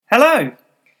Hello!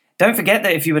 Don't forget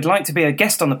that if you would like to be a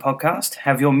guest on the podcast,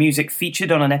 have your music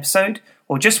featured on an episode,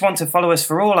 or just want to follow us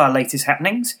for all our latest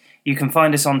happenings, you can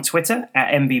find us on Twitter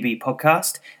at MBB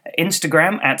Podcast,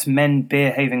 Instagram at Men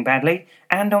Behaving Badly,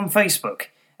 and on Facebook.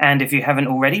 And if you haven't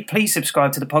already, please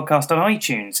subscribe to the podcast on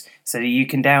iTunes so that you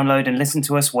can download and listen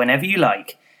to us whenever you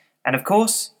like. And of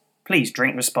course, please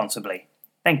drink responsibly.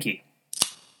 Thank you.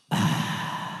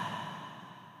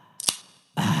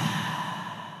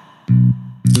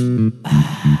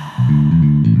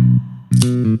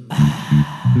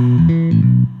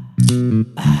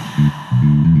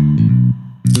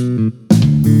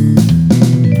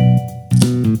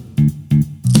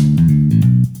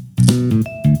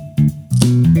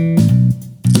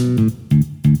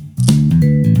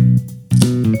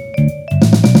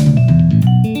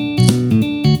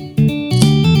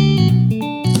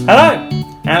 Hello,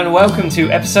 and welcome to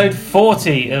episode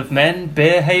 40 of Men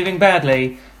Behaving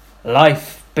Badly.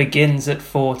 Life begins at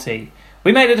 40.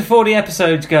 We made it to 40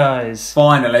 episodes, guys.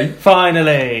 Finally.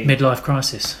 Midlife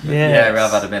crisis. Yes. Yeah, we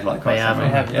have had a midlife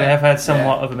crisis. We have had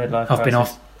somewhat of a midlife crisis. I've been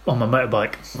off on my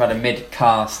motorbike. We've had a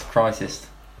mid-cast crisis.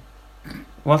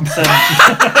 What?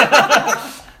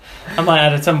 I might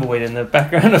add a tumbleweed in the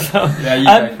background of that. Yeah, you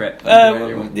go for it.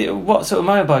 What sort of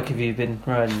motorbike have you been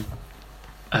riding?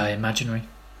 Imaginary.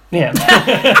 Yeah.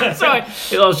 Sorry,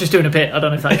 I was just doing a bit. I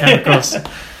don't know if that came across.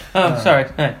 Sorry.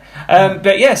 No.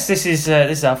 But yes, this is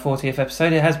our 40th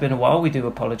episode. It has been a while. We do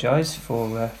apologise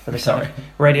for the kind of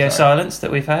radio silence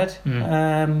that we've had.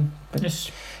 But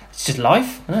it's just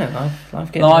life. I don't know,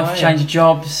 life getting Life, change of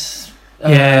jobs.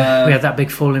 We had that big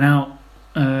falling out.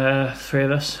 Three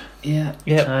of us. Yeah.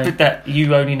 So- That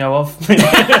you only know of. You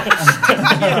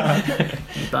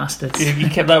bastards. You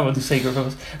kept that one a secret from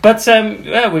us. But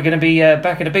we're going to be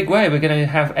back in a big way. We're going to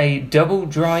have a double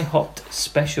dry hopped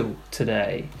special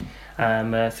today.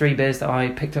 3 beers that I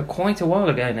picked up quite a while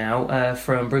ago now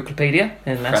from Brewclopedia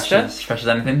in Leicester. Fresh as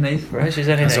anything, these. Fresh as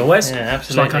anything. As always. Yeah, Just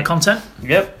absolutely. like our content.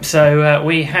 Yep. So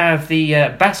we have the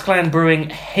Basqueland Brewing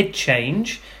Head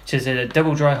Change, which is a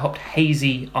double dry hopped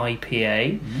hazy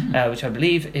IPA, which I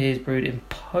believe is brewed in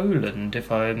Poland,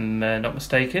 if I'm not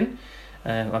mistaken.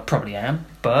 I probably am,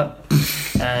 but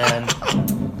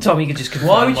Tom, you could just confirm.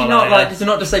 Why would you not like? Does it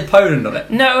not just say Poland on it?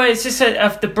 No, it's just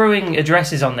the brewing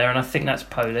address is on there, and I think that's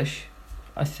Polish.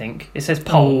 I think it says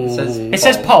Pole. It It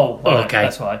says Pole. Oh, okay.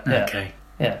 That's why. Yeah. Okay.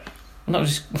 Yeah. I'm not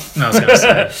just. No, I was going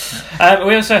to say.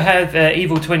 We also have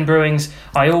Evil Twin Brewing's.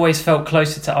 I always felt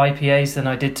closer to IPAs than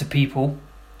I did to people.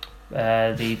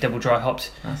 The double dry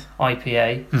hopped Nice.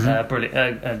 IPA, Mhm.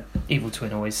 brilliant. Evil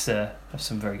Twin always have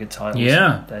some very good titles.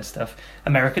 Yeah. Their stuff.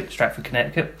 American, Stratford,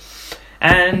 Connecticut,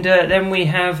 and then we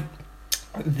have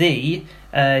the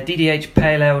DDH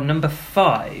Pale Ale number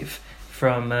 5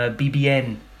 from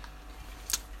BBN.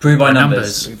 Brew by By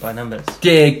numbers. Brewed by numbers.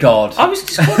 Dear God. I was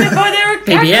just calling it by their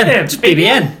BBN. acronym. It's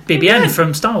BBN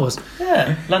from Star Wars.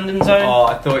 Yeah, London's own. Oh,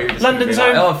 I thought you were just London's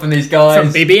gonna be own- like, from these guys.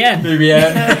 From BBN.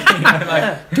 BBN.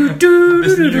 Like,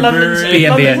 London's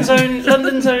London's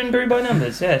London's own Brew by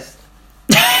Numbers. Yes.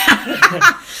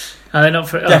 Are they not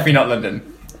for? definitely not London.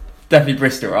 Definitely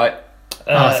Bristol, right?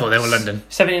 I thought they were London.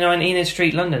 79 Enid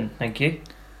Street, London. Thank you.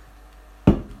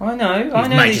 I know. You've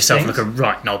made these yourself things. look a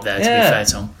right knob there. To Yeah. be fair,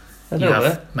 Tom. A You little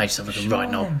have bit. made yourself look a right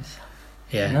knob.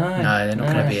 Yeah. No, No, they're not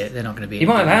no. going to be it. They're not going to be. You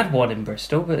might have had one in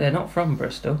Bristol, but they're not from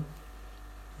Bristol.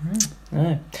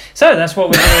 No. So that's what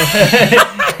we're going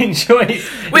to enjoy.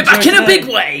 We're back in a today. big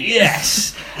way.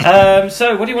 Yes.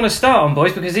 So what do you want to start on,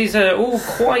 boys? Because these are all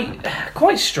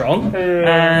quite strong.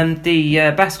 And the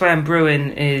Basqueland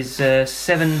Brewing is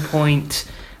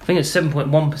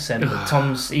 7.1%. But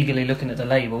Tom's eagerly looking at the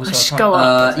label. So Just I go can't-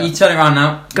 up. You turn it around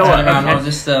now. Go turn on, it around. okay. I was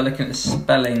just looking at the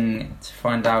spelling to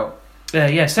find out.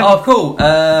 Yeah. Oh, cool.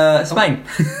 Spain.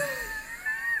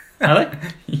 Are they?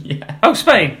 Yeah. Oh,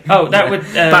 Spain. Oh, that would.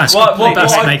 Basque. What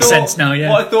Basque I makes thought- sense now. Yeah.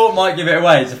 What I thought might give it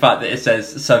away is the fact that it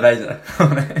says Cerveza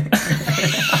on it.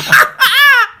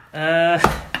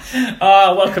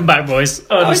 Welcome back, boys.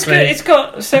 Honestly, it's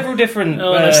got several different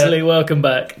honestly, welcome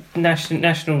back.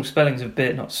 national spellings of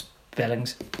beer, not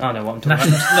spellings. I know what I'm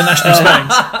talking about. The national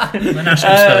spellings. The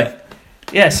national spelling.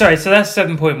 Yeah, sorry. So that's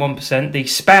 7.1%. The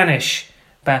Spanish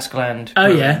Basqueland. Oh,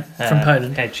 yeah, from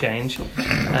Poland. Head change.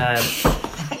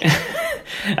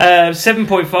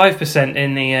 7.5%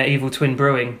 in the Evil Twin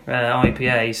Brewing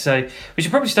IPA. So we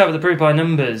should probably start with the Brew by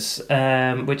Numbers,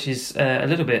 which is a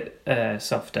little bit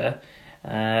softer.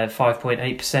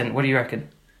 5.8%. What do you reckon?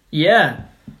 Yeah.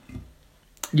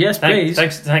 Yes, please.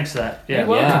 Thanks for that. Yeah.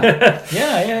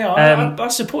 Yeah. I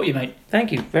support you, mate.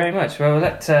 Thank you very much. Well, we'll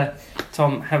let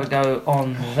Tom have a go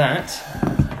on that.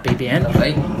 BBN.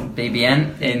 Lovely.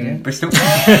 BBN in Bristol. Why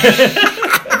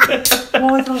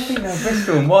did I think that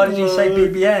Bristol? And why did you say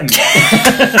BBN?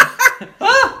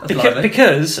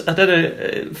 Because I don't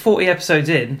know, 40 episodes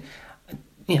in,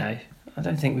 you know, I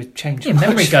don't think we've changed. Your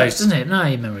memory goes, doesn't it? No,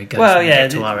 your memory goes. Well, when you yeah,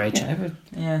 get to our age.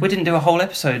 We didn't do a whole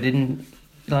episode in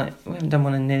we haven't done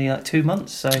one in nearly 2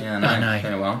 months. So Yeah, no, I know.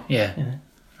 very well. Yeah.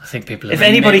 I think people. If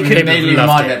anybody could- maybe loved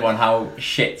remind it. everyone how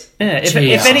shit. yeah, if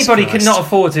Jesus anybody Christ. could not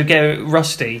afford to go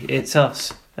rusty, it's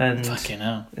us. And Fucking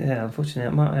hell. yeah, unfortunately,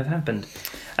 it might have happened.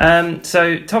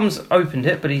 So Tom's opened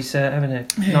it, but he's having a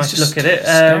nice just look at it.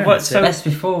 staring What? at So, Best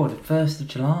before the 1st of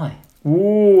July.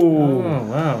 Ooh. oh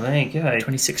wow, there you go.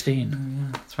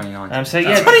 2016. 29. So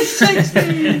yeah,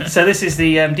 26. so this is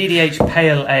the DDH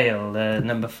Pale Ale,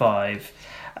 number 5.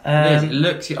 It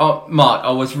looks. Oh, Mark, I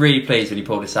was really pleased when you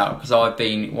pulled this out because I've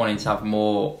been wanting to have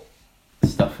more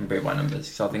stuff from Brewed by Numbers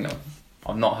because I think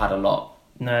I've not had a lot.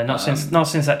 No, not since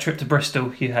that trip to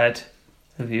Bristol you had.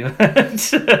 Have you?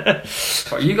 Right,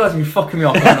 you guys have been fucking me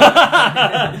off.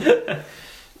 haven't you?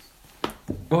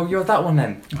 Well, you're that one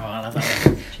then. Oh, I love that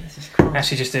one. Jesus Christ.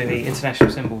 Actually, just do the international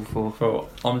symbol for.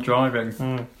 I'm driving.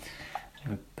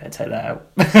 Better take that out.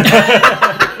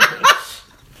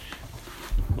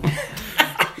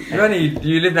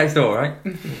 You live next door, right?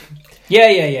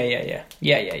 Yeah.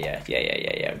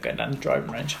 I'm going down the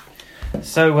driving range.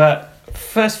 So,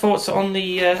 first thoughts on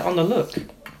the look.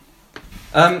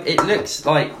 It looks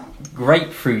like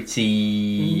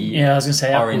grapefruity. Yeah, I was going to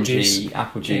say apple orangey, juice.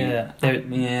 apple juice. Yeah.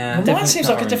 Yeah. Well, mine seems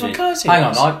like a different colour to Hang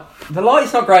yours. on, the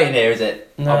light's not great in here, is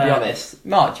it? No. I'll be honest.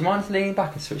 Mark, do you mind leaning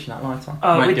back and switching that light on?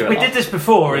 Oh, Won't we do it did like- this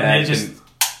before, Yeah, and it it just. didn't.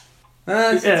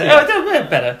 Oh, it's a bit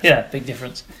better. Yeah. Big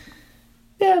difference.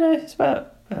 Yeah, no, it's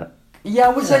about. Yeah, I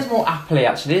would say it's more appley,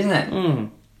 actually, isn't it?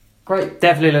 Great.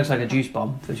 Definitely looks like a juice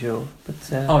bomb for sure. But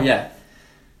Oh, yeah.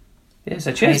 yeah,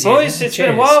 so cheers, Easy, boys. isn't it? It's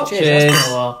been a while. Cheers. It's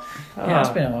been a while. Yeah, it's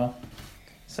been a while.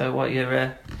 So, what are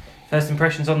your first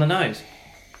impressions on the nose?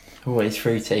 Oh, it's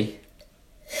fruity.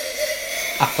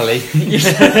 Appley.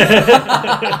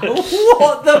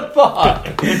 What the fuck?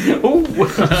 You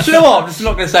know what? I'm just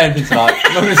not going to say anything tonight.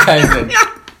 I'm not going to say anything.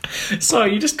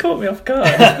 Sorry, you just caught me off guard.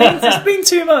 It's been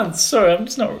 2 months. Sorry, I'm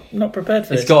just not prepared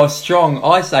for It's this. got a strong.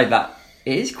 I say that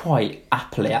it is quite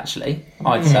appley, actually.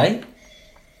 I'd say.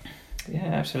 Yeah,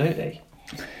 absolutely.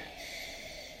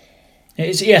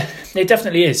 It's, yeah, it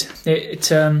definitely is.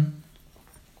 It's a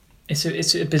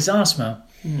bizarre smell,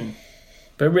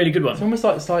 but a really good It's one. almost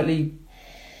like slightly.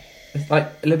 It's like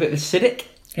a little bit acidic.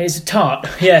 It's a tart.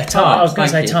 Yeah, tart. I was going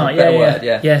to say Thank you. tart.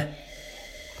 Better Yeah.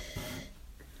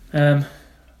 word,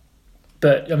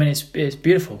 But I mean, it's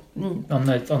beautiful on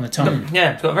the tongue.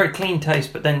 Yeah, it's got a very clean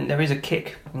taste, but then there is a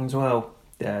kick as well.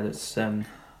 Yeah, that's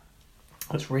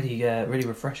really really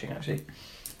refreshing actually.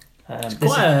 It's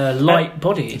quite a light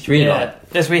body. It's really light.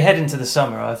 As we head into the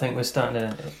summer, I think we're starting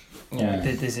to.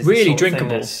 This is the Really sort of thing drinkable.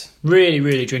 that's-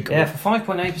 Really drinkable. Yeah, for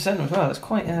 5.8% as well. That's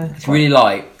quite. It's really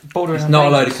light. Bordering It's on not a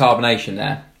load of dangerous. carbonation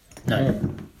there.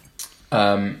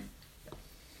 No.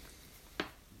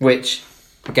 Which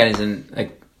again isn't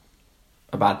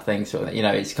a bad thing. Sort of,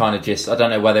 it's kind of just. I don't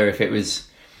know whether if it was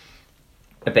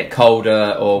a bit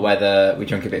colder or whether we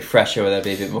drink a bit fresher, whether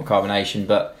there'd be a bit more carbonation,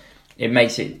 but it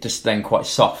makes it just then quite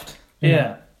soft.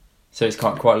 Yeah. So it's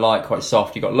quite light, quite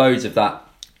soft. You've got loads of that.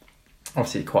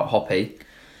 Obviously, quite hoppy.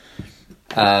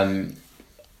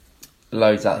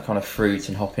 Loads of that kind of fruit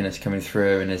and hoppiness coming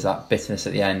through, and there's that bitterness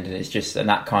at the end, and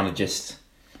that kind of just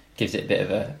gives it a bit of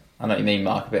a. I know what you mean,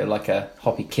 Mark. A bit of like a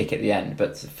hoppy kick at the end,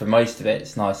 but for most of it,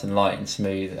 it's nice and light and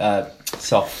smooth,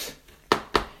 soft.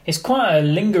 It's quite a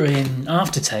lingering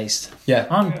aftertaste. Yeah.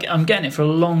 I'm getting it for a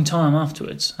long time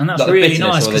afterwards, and that's Like the really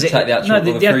bitterness nice or because the actual- or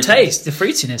the the fruitiness? taste, the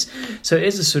fruitiness. So it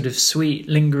is a sort of sweet,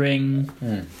 lingering,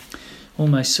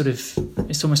 almost sort of.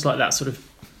 It's almost like that sort of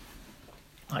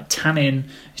like tannin.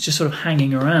 It's just sort of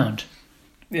hanging around.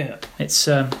 Yeah. It's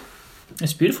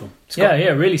beautiful.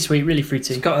 Really sweet, really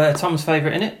fruity. It's got Tom's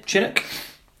favourite in it, Chinook.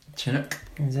 Chinook.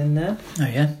 Is in there. Oh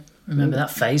yeah, remember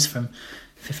that phase from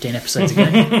 15 episodes ago.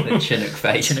 The Chinook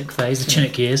face. Chinook phase, the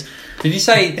Chinook years. Did you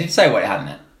say what it had in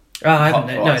it? Oh, I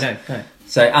haven't. No. Hop-wise.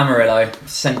 So Amarillo,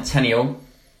 Centennial,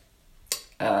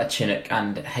 Chinook,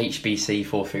 and HBC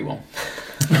 431.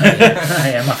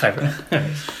 Yeah, my favourite.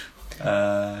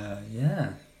 Yeah.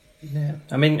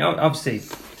 I mean, obviously,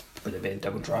 with it being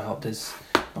double dry hop, there's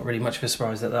not really much of a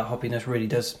surprise that hoppiness really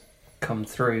does come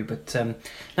through. But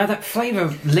now that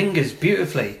flavour lingers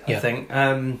beautifully, I think.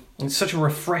 It's such a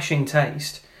refreshing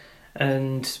taste,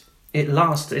 and it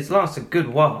lasts a good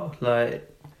while. Like,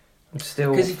 I'm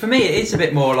still... Because for me, it is a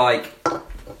bit more like...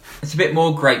 It's a bit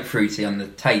more grapefruity on the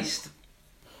taste,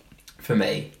 for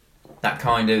me. That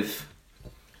kind of...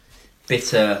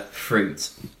 bitter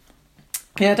fruit.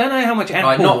 Yeah, I don't know how much apple.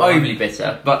 Like, not overly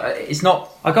bitter, but it's not.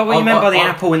 I got what you meant by the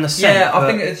apple in the scent. Yeah, I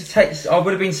think it tastes. I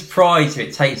would have been surprised if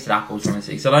it tasted apples,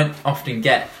 honestly, because I don't often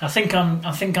get. I think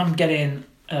I'm getting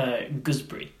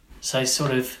gooseberry, so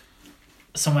sort of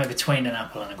somewhere between an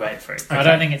apple and a grapefruit. Okay. I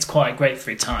don't think it's quite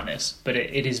grapefruit tartness, but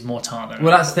it is more tart than.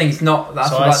 Well, that's the thing. It's not.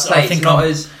 That's what I say. It's not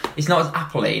as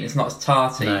appley and it's not as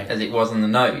tarty as it was on the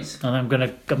nose. And I'm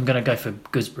gonna go for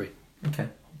gooseberry. Okay,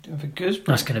 for gooseberry.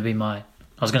 That's gonna be my.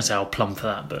 I was going to say I'll plum for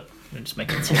that, but I'm just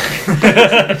making too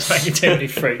many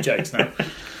fruit jokes now.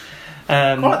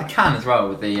 I like the can as well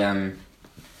with the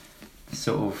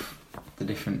sort of the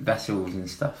different vessels and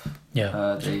stuff.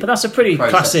 Yeah, but that's a pretty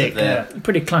classic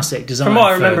design. From what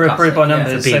I remember of Brew by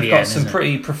Numbers, they've got some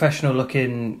pretty professional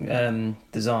looking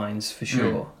designs for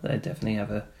sure. They definitely have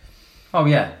a. Oh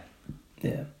yeah,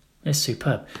 it's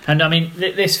superb. And I mean,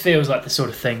 this feels like the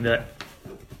sort of thing that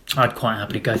I'd quite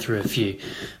happily go through a few.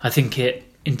 I think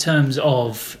in terms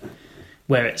of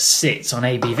where it sits on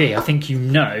ABV, I think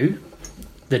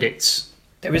that it's...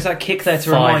 There is that kick there to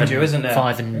remind you, isn't there?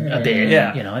 5 and a bit.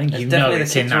 Yeah. You know, I think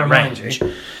it's in that range.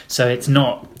 So it's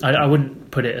not... I wouldn't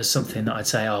put it as something that I'd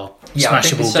say,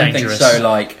 smashable, dangerous. So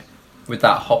like, with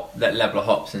that level of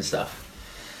hops and stuff,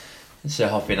 so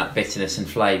hopping that bitterness and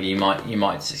flavour, you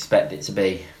might expect it to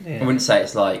be... I wouldn't say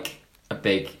it's like a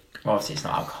big... Obviously, it's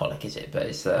not alcoholic, is it? But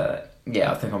it's I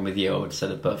think I'm with you. I would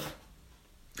say above.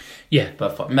 Yeah,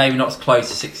 but maybe not as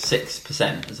close to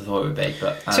 6% as I thought it would be.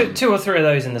 But 2 or 3 of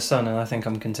those in the sun, and I think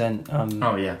I'm content. I'm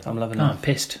loving it. I'm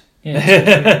pissed.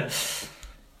 Yeah,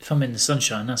 if I'm in the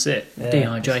sunshine, that's it. Yeah,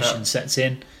 dehydration sets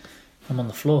in. I'm on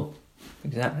the floor.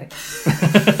 Exactly.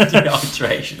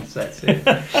 Dehydration sets in.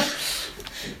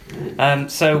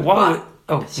 So while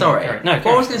sorry, no. What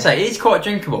I was going to say, it is quite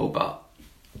drinkable, but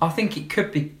I think it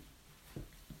could be.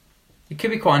 It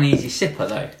could be quite an easy sipper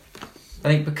though. I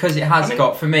think because it has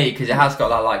got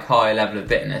that like high level of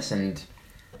bitterness and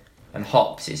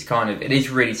hops. It is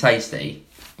really tasty.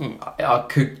 I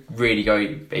could really go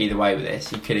either way with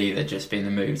this. You could either just be in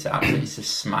the mood to absolutely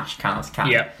just smash can after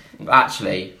can. Yeah. But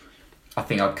actually, I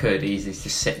think I could easily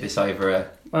just sip this over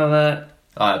a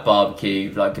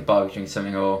barbecue, like a barbecue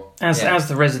something, or as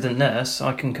the resident nurse,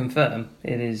 I can confirm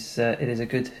it is a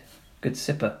good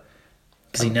sipper.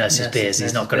 Because he nurses beers,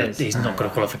 he's not got a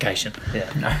qualification. Yeah,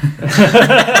 no.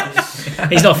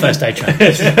 He's not first aid trained.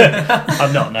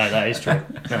 I'm not. No, that is true.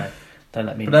 No, don't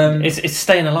let me. But, it's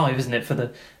staying alive, isn't it? For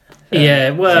the.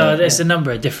 There's a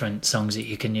number of different songs that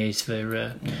you can use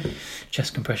for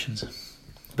chest compressions,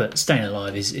 but staying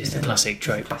alive is the classic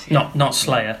trope. Not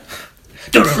Slayer.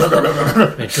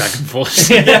 Dragon Force.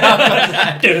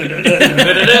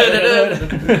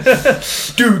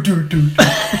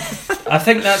 I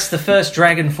think that's the first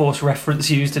Dragon Force reference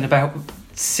used in about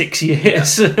 6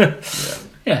 years.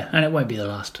 Yeah, and it won't be the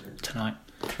last tonight.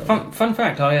 Fun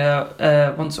fact,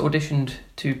 I once auditioned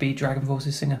to be Dragon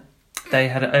Force's singer. They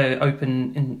had an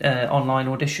open online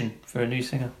audition for a new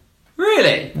singer.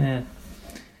 Really? Yeah.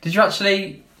 Did you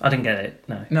actually... I didn't get it,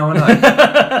 no. No, I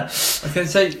know. Okay,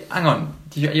 so, hang on.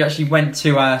 You actually went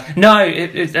to... No,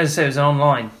 as I said, it was an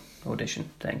online audition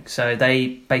thing. So they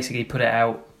basically put it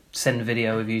out, send a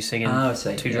video of you singing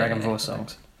 2 Dragon Force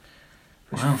songs.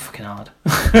 Which was fucking hard.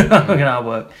 Fucking hard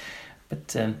work.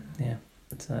 But, so...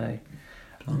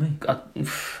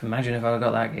 imagine if I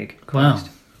got that gig. Christ.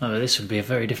 Wow. Oh, this would be a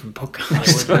very different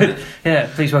podcast. Yeah,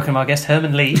 please welcome our guest,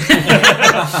 Herman Lee.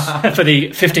 For the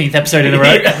 15th episode in a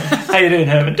row. How you doing,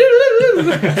 Herman?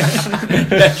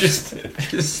 just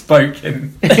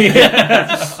spoken.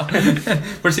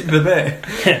 What's it for the beer?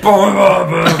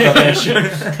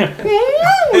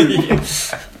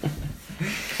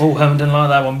 Oh, Herman didn't like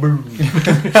that one.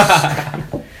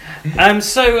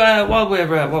 So while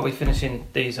we're finishing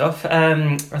these off,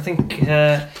 I think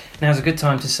now's a good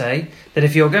time to say that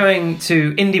if you're going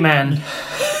to Indie Man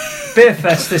Beer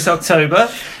Fest this October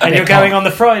and you're going on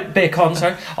the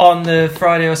on the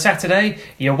Friday or Saturday,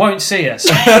 you won't see us.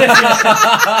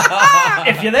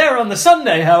 If you're there on the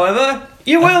Sunday, however,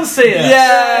 you will see us.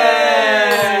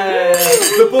 Yay!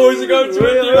 The boys are going to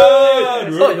Indie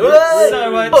Man. So,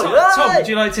 Tom, would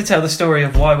you like to tell the story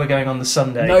of why we're going on the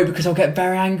Sunday? No, because I'll get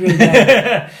very angry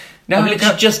again. No,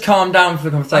 just calm down for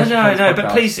the conversation. No, but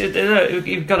please,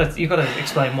 you've got to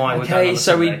explain why we're going on the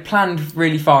Sunday. So we planned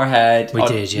really far ahead. We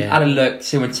did, yeah. Had a look,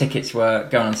 see when tickets were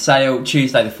going on sale,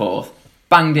 Tuesday the 4th.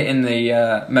 Banged it in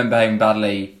the Member Home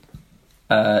Badly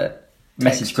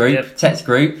message group, text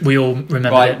group. We all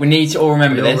remembered it. We need to all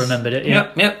remember this. We all remembered it,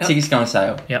 yeah. Yep. Tickets go on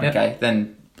sale. Yep. Okay,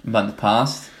 then a month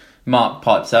passed. Mark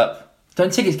pipes up.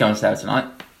 Don't tickets go on sale tonight?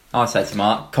 I say to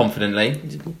Mark, confidently,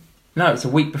 No, it's a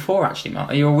week before actually,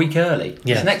 Mark. You're a week early.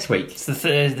 Yeah. It's next week. It's the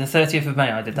 30th of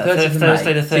May I did that. 30th of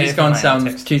Thursday May. the 30th Tickets go on of May. sale I on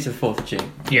texted. 2 to the 4th of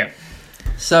June. Yeah.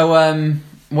 So,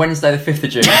 Wednesday the 5th of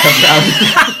June, I come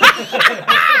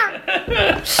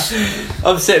down.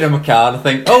 I'm sitting in my car and I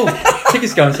think,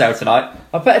 tickets go on sale tonight.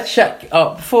 I better check,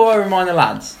 before I remind the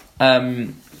lads, I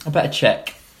better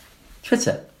check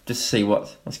Twitter just to see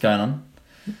what's going on.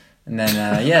 And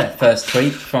then, first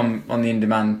tweet on the In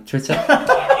Demand Twitter.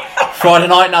 Friday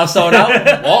night now sold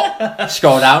out. What?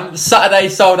 Scroll down. Saturday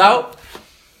sold out.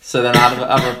 So then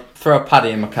I throw a paddy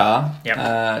in my car,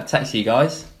 text you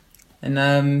guys,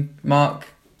 and Mark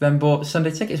then bought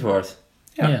Sunday tickets for us.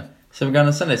 Yeah. So we're going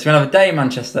on Sunday. So we're going to have a day in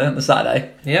Manchester on the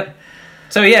Saturday. Yep.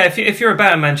 So yeah, if you're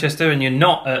about Manchester and you're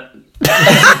not at,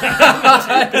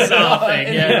 Bizarre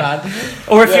thing, yeah.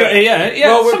 or if you're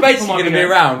Well, we're some basically people might going to be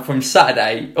around from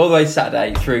Saturday, all the way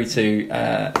Saturday through to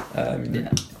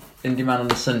Indie Man on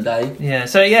the Sunday. Yeah.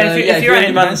 So If you're at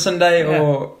Indie Man on the Sunday,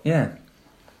 or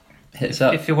hit us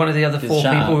up. if you're one of the other Give 4 us a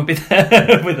shout people out. who'll be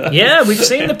there with us. Yeah, we've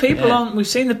seen the people Yeah. on. We've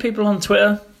seen the people on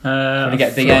Twitter. Want to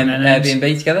get a big throwing their names.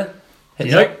 Airbnb together?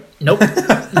 Hit us up. Nope,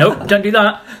 don't do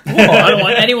that. I don't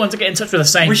want anyone to get in touch with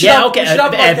us saying, We should "Yeah, have- I'll we get should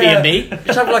an have Airbnb." We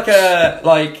should have like a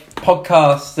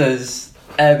podcasters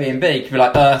Airbnb. It could be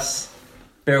like us,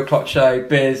 Beer O'Clock Show,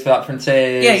 Beers Without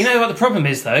Frontiers. Yeah, you know what the problem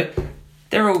is though?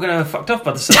 They're all going to have fucked off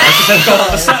by the Sunday because they've gone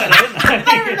on the Saturday, haven't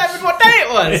they? I remembered what day it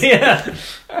was. Yeah.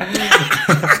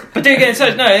 But do get in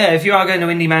touch. No, yeah, if you are going to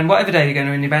Indie Man, whatever day you're going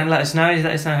to Indie Man, let us know. Let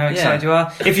us know how excited you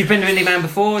are. If you've been to Indie Man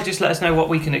before, just let us know what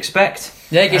we can expect.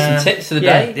 Yeah, give some tips for the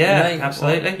yeah, day. yeah, you know,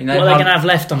 absolutely. You know, What are they going to have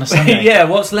left on a Sunday? Yeah,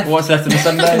 what's left? what's left on the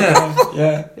Sunday?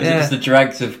 Yeah. Is it just the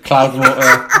dregs of cloud water?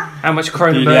 How much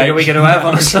Kronenberg are we going to have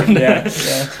on a Sunday?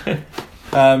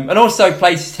 Yeah. And also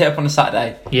places to hit up on a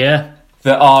Saturday Yeah.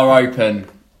 that are open.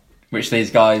 Which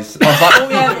these guys, I was like, oh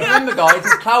yeah, remember guys,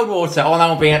 it's Cloudwater. Oh,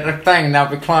 that'll be at the thing,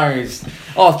 that'll be closed.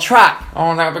 Oh, Track.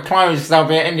 Oh, that'll be closed, that'll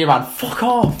be at Indie Man. Fuck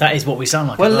off. That is what we sound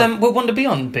like. Well, as well. we'll want to be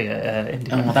on Indie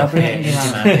Man. Oh, that'll be at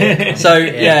Indie Man. Man. So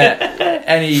yeah,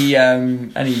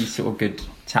 any sort of good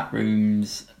tap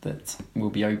rooms that will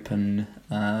be open.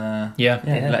 Yeah.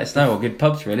 Let us know. Or good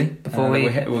pubs really. Before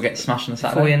we'll get smashed on Before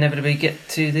we Saturday. inevitably get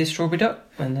to the Strawberry Duck,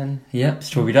 and then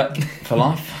Strawberry Duck for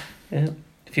life.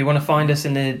 if you want to find us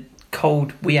in the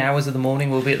cold wee hours of the morning,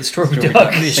 we'll be at the Strawberry Strawberry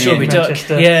Duck. Duck. in Strawberry Duck.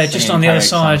 Manchester. Yeah, just on the other Singing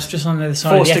side. karaoke Just on the other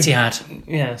side Forced of the to- Etihad.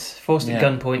 Yes, forced at Yeah.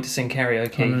 gunpoint to sing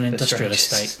karaoke On an for industrial strangers.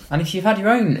 estate. And if you've had your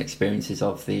own experiences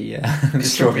of the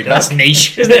Strawberry Duck, That's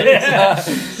niche, isn't it?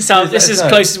 So this is as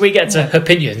close as we get to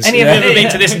opinions. Any You've of ever it- been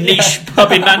to this niche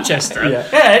pub in Manchester? Yeah.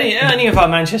 Yeah, any of our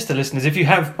Manchester listeners, if you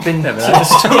have been to Never the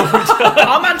Strawberry Duck,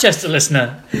 Our Manchester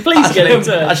listener, please get in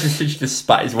touch. Actually, should just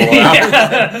spat his water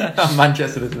out.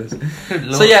 Manchester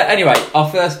listeners. So yeah, anyway, our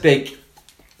first big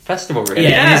festival, really.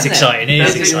 Yeah, it is isn't exciting. It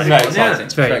is It's exciting. very exciting.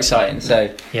 It's very exciting. So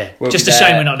Yeah, We'll just be a shame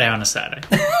there. we're not there on a Saturday.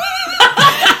 that's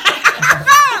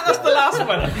the last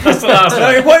one. That's the last no,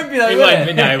 one. it won't be though. It will won't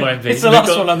be. No, it won't be. It's the We've last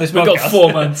got- one on this We've got podcast.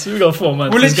 4 months. We've got 4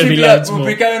 months. We'll There's going to literally be be loads we'll more.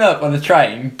 be going up on the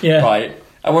train, Yeah. right?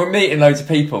 And we're meeting loads of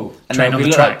people, and Train they'll on be the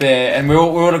lit track. up beer, and we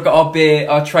all got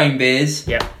our train beers.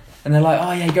 Yeah. And they're like,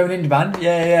 oh yeah, you going into band?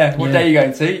 Yeah. What Yeah. day are you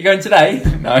going to? You going today?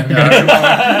 No.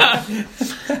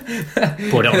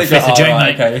 Bought it on the They 5th go, of June, "Oh,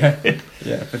 mate. right, okay,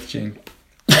 yeah, 5th of June.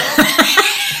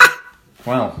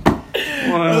 Wow.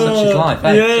 Such is life,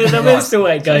 eh? Yeah, Such is that's life. still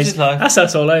where it goes. is life. That's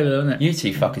us all over, isn't it? You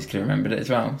two fuckers could have remembered it as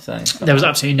well. So There was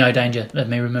absolutely no danger of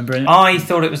me remembering it. I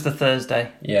thought it was the Thursday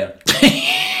yeah,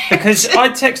 because I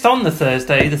text on the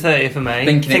Thursday, the 30th of May,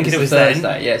 thinking it was then.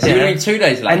 Thursday. Yeah, so you're only 2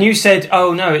 days late. And you said,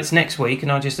 "Oh no, it's next week,"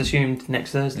 and I just assumed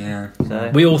next Thursday. yeah.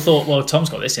 So We all thought, well, Tom's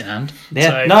got this in hand. yeah,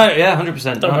 So no, yeah,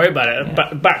 100%. don't worry about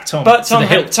it. Back Tom. But to the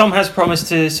hilt. Tom has promised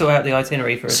to sort out the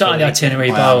itinerary for us. Start the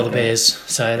itinerary, Wow, buy all the okay. beers.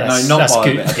 So No, that's, not that's by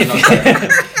good. a bit. I did not say that.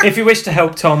 If you wish to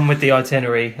help Tom with the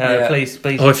itinerary, Yeah. please.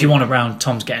 Or if you want a round,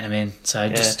 Tom's getting them in. So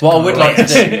just What I would like to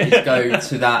do Right. is go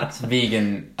to that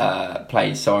vegan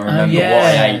place, so I remember yeah. what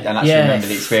I ate and actually Yeah. remember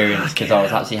the experience because I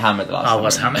was actually hammered the last I time.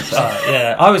 was hammered. So,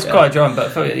 yeah, I was quite drunk,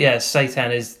 but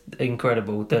Seitan is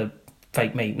incredible. The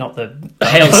fake meat, not the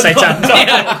Hail Satan. not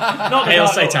the Hail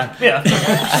dark Satan. Lord.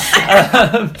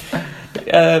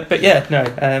 Yeah. But yeah, no,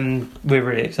 we're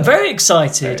really excited. Very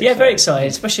excited. Very Very excited,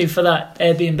 especially for that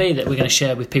Airbnb that we're going to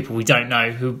share with people we don't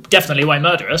know who definitely won't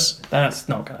murder us. That's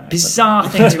not going to happen. Bizarre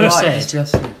thing to have right, it's said.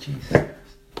 just Jesus.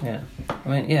 Yeah, I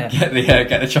mean, yeah. Get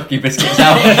the chocky biscuits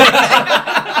out.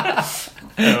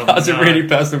 That was a really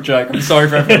personal joke. I'm sorry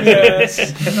for everyone.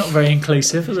 It's not very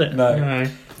inclusive, is it? No. No.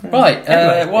 Right.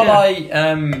 Anyway, while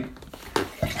yeah. I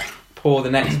pour the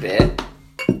next beer,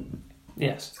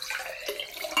 Yes.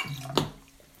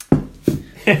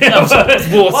 That was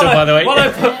water, by the way. While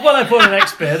I pour the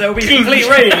next beer, there will be complete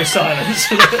radio silence.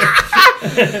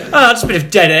 Just a bit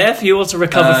of dead air for you all to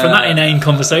recover from that inane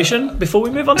conversation before we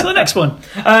move on to the next one.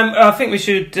 I think we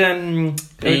should... 7.1,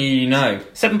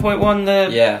 7.1,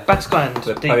 the Basque Land.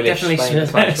 The Polish, definitely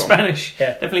Spanish.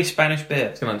 Yeah. Definitely Spanish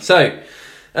beer. Come on. So,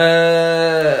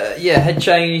 head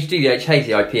change, DVH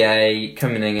Hazy IPA,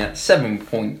 coming in at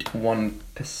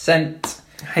 7.1%.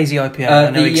 Hazy IPA, I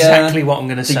know exactly what I'm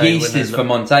going to say. The yeast is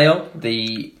Vermontale.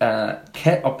 The, I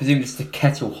presume it's the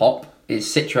kettle hop, is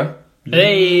Citra.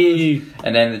 Hey!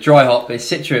 And then the dry hop is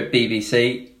Citra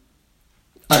BBC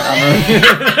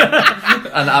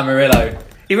and Amarillo.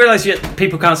 You realise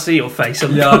people can't see your face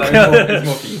on the podcast. It's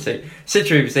more for you too.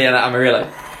 Citra BBC and Amarillo.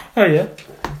 Oh, yeah.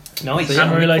 Nice. So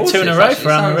Amarillo, 2 in a row for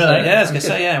Amarillo. Yeah, I was going to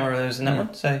say, Amarillo's in that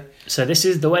one. So this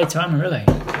is the way to Amarillo.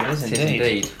 It is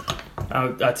indeed.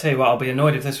 I tell you what, I'll be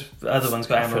annoyed if this other one's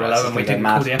got Amarillo and we didn't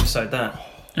call the episode that.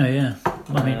 Oh, yeah.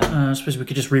 I mean, I suppose we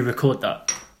could just re-record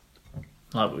that.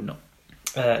 I would not.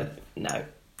 No.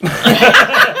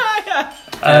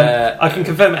 I can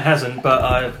confirm it hasn't, but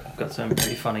I've got something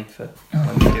pretty funny for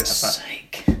when we do have that.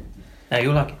 Sake. No,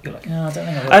 you'll like it. No, I don't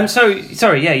think I will.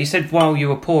 Sorry, you said while you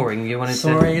were pouring, you wanted to...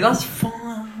 Sorry, that's fine.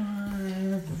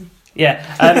 Yeah.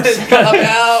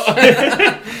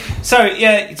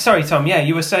 Sorry, Tom. Yeah,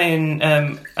 you were saying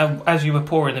as you were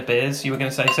pouring the beers, you were going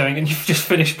to say something, and you've just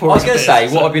finished pouring. I was going to say,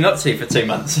 what I've been up to for 2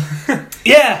 months.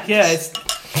 Yeah. It's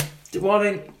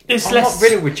I'm not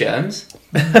riddled with germs.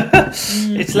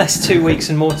 It's less 2 weeks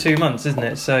and more 2 months, isn't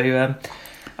it? So,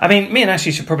 I mean, me and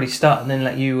Ashley should probably start and then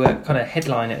let you kind of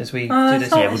headline it as we do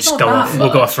this. Yeah, we'll just go off.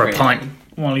 We'll go off for a pint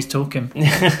while he's talking.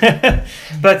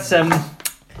 But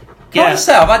Can I just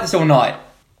say, I've had this all night.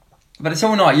 But it's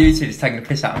all night. You two just taking the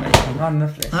piss out of me. I've had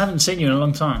enough of this. I haven't seen you in a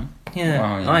long time. Yeah,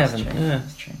 well, I haven't. True. Yeah,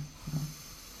 That's true.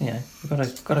 Yeah, we've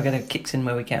got to get our kicks in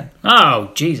where we can.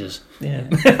 Oh, Jesus. Yeah.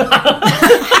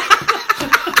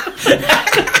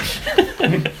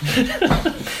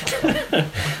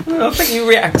 Well, I think you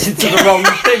reacted to the wrong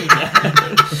thing.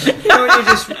 You know, when you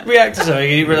just react to something,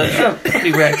 you realise,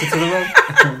 probably reacted to the wrong.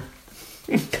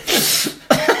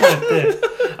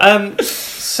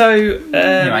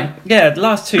 Anyway. Yeah, the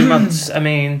last 2 months, I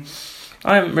mean,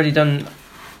 I haven't really done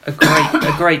a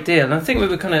great deal. And I think it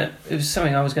was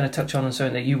something I was going to touch on and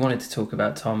something that you wanted to talk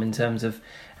about, Tom, in terms of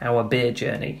our beer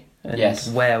journey and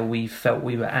where we felt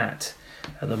we were at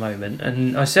the moment.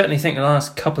 And I certainly think the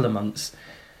last couple of months,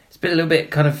 it's been a little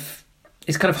bit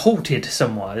it's kind of halted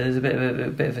somewhat. There's a bit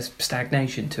of a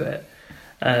stagnation to it.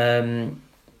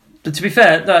 But to be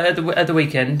fair, at the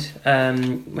weekend,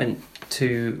 went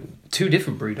to 2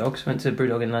 different Brewdogs. Went to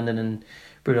Brewdog in London and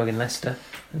Brewdog in Leicester.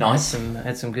 Nice.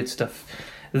 Had some good stuff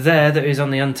there that is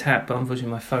on the Untapped, but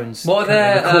unfortunately my phone's what are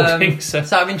their recording. So.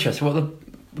 It's out of interest.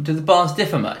 Do the bars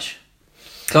differ much?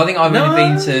 So I think I've only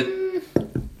been to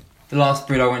the last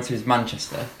Brewdog I went to was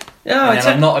Manchester. Yeah, I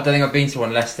don't think I've been to one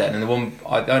in Leicester, and then the one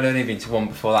I'd only been to one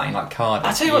before that in like Cardiff.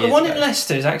 I tell you what, the one in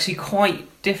Leicester is actually quite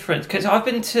different because I've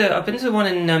been to the one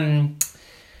in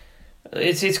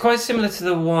it's quite similar to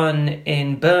the one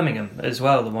in Birmingham as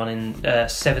well. The one in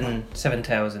Seven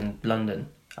Tales in London.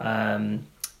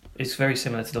 It's very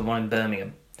similar to the one in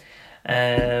Birmingham,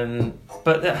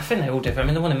 but I think they're all different. I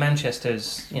mean, the one in Manchester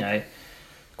is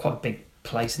quite a big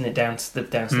place, isn't it?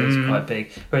 Downstairs is quite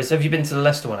big. Whereas, have you been to the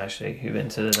Leicester one actually? You've been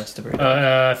to the Leicester Brewery?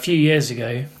 A few years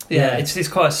ago. Yeah, it's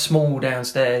quite a small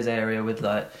downstairs area with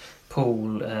like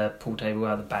pool table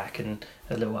out the back and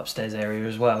a little upstairs area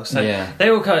as well. So they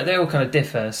all kind of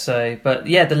differ. So, but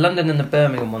yeah, the London and the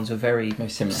Birmingham ones are very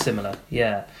similar.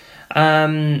 Yeah,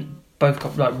 both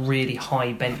got like really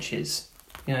high benches.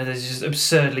 There's just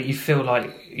absurdly, you feel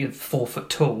like you're 4 foot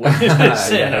tall. Both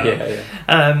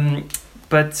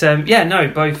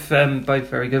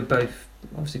very good. Both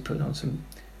obviously putting on some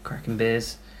cracking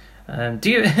beers. I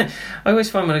always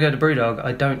find when I go to Brewdog,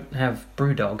 I don't have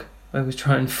Brewdog. I always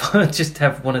try and just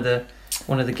have one of the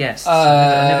guests. Like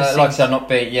I said, not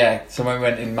big. Yeah. So when we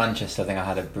went in Manchester, I think I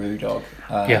had a Brewdog.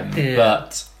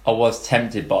 But I was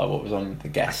tempted by what was on the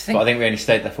guest. But I think we only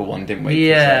stayed there for one, didn't we?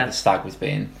 Yeah. The stag was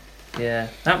being. Yeah,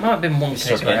 that might have been one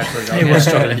case where I had Brewdog. He was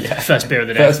struggling. First beer of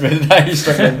the day. First beer of the day,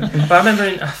 struggling. But I remember,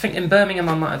 I think in Birmingham,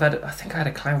 I think I had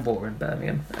a Cloudwater in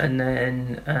Birmingham, and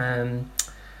then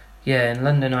in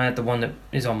London I had the one that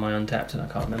is on my Untapped, and I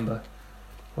can't remember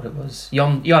what it was.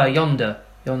 Yonder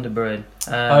Brewing.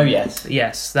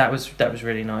 Yes, that was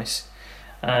really nice.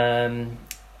 And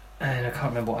I can't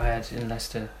remember what I had in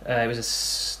Leicester. It was a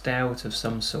stout of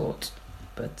some sort,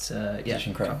 but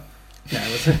Egyptian cream. No,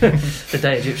 it was the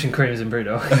day Egyptian cream is in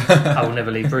Brewdog. I will never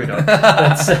leave Brewdog. But I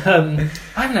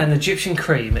haven't had an Egyptian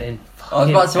cream in I was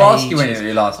about to ask you when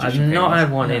your last I've District not was.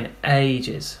 had one in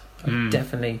ages.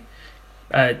 Definitely.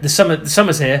 The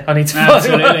summer's here. I need to find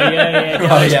Absolutely, one. yeah.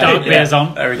 Oh, Those yeah, dark yeah. beers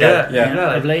on. There we go. Yeah.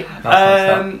 Lovely.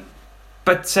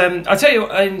 But I'll tell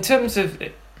you, in terms of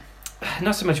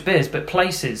not so much beers, but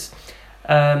places.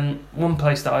 One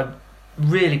place that I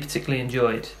really particularly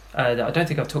enjoyed, that I don't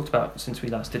think I've talked about since we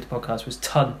last did the podcast, was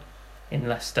Tun in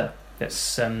Leicester.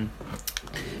 That's been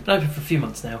open for a few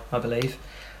months now, I believe.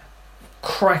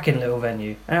 Cracking little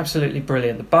venue, absolutely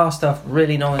brilliant. The bar staff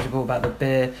really knowledgeable about the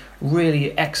beer,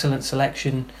 really excellent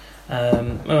selection.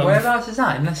 Whereabouts is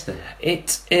that in Leicester?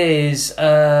 It is.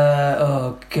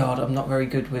 Oh God, I'm not very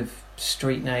good with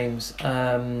street names.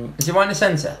 Is it right in the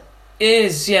centre?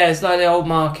 It's like the old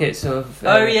market sort of.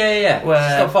 Yeah. where-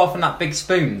 It's not far from that Big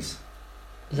Spoons.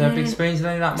 Is there a Big Spoons in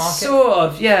that market? Sort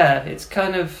of, yeah. It's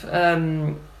kind of.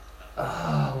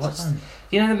 What's Tun.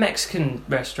 the Mexican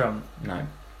restaurant? No.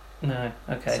 No,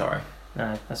 okay. Sorry.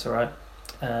 No, that's all right.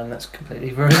 That's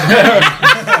completely ruined.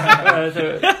 I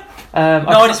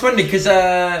just wondered because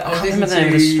I was can't remember listening the name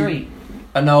of the street.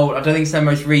 an old. I don't think it's their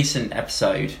most recent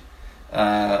episode.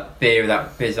 Beers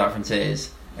Without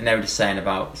Frontiers, and they were just saying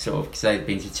about sort of because they'd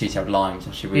been to Two Tailed Limes,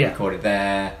 actually we recorded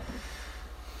there.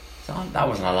 So that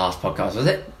wasn't our last podcast, was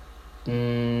it?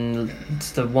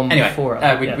 It's the one Anyway, before it.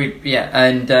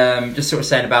 and just sort of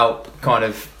saying about kind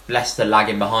of Leicester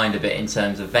lagging behind a bit in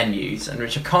terms of venues, and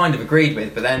which I kind of agreed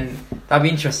with. But then that'd be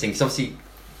interesting because obviously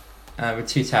with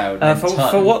Two Tailed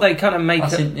for what they kind of make,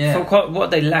 for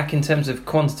what they lack in terms of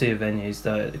quantity of venues,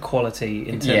 the quality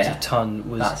in terms of Tun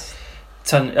was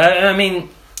Tun. I mean,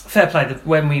 fair play.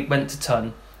 When we went to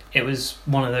Tun, it was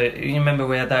one of the. You remember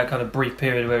we had that kind of brief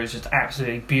period where it was just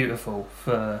absolutely beautiful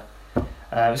for.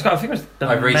 It was I think it was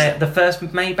the first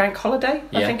May bank holiday.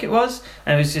 I think it was,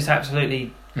 and it was just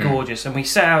absolutely gorgeous. And we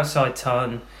sat outside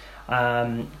Tun,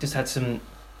 just had some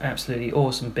absolutely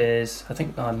awesome beers. I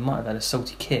think I might have had a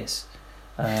Salty Kiss.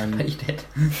 you did.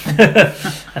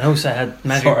 And also had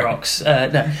Magic Rocks. I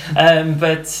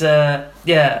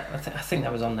think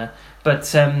that was on there.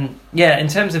 But in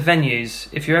terms of venues,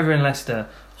 if you're ever in Leicester,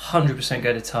 100%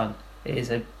 go to Tun. It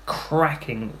is a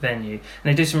cracking venue, and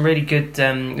they do some really good.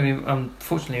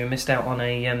 Unfortunately, we missed out on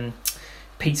a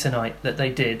pizza night that they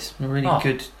did. Really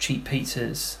good cheap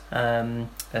pizzas, and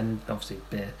obviously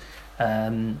beer.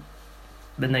 And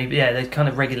they kind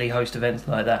of regularly host events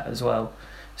like that as well.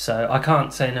 So I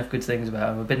can't say enough good things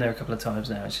about them. I've been there a couple of times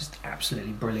now. It's just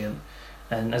absolutely brilliant.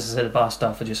 And as I said, the bar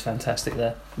staff are just fantastic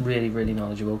there. Really, really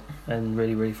knowledgeable and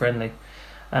really, really friendly.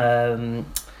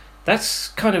 That's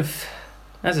kind of,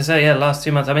 as I say, last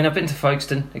 2 months. I mean, I've been to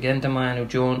Folkestone again, done my annual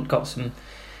jaunt, got some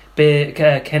beer,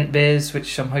 Kent beers,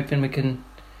 which I'm hoping we can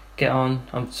get on.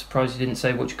 I'm surprised you didn't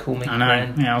say what you call me. I know.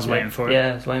 Ryan. Yeah, I was waiting for it.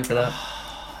 Yeah, I was waiting for that.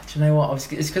 Do you know what?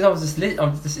 It's because I was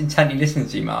just intently listening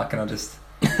to you, Mark, and I just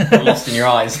got lost in your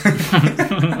eyes.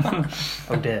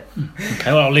 Oh dear.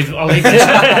 Okay, well I'll leave it. I'll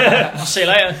see you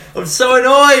later. I'm so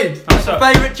annoyed. I'm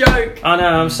sorry. Favourite joke. Oh no,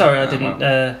 I'm sorry. I didn't.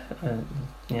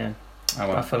 Yeah, Oh,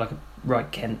 well. I feel like a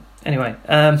right Kent. Anyway,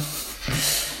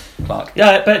 Clark.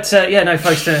 yeah, but no,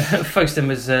 Folkestone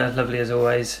was lovely as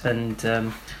always, and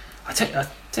I tell you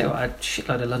what, I had a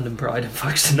shitload of London pride in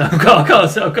Folkestone. I've got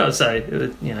to say, it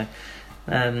was,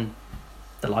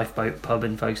 the Lifeboat pub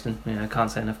in Folkestone. I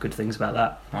can't say enough good things about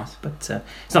that. Nice. But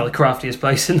it's not the craftiest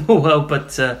place in the world,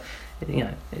 but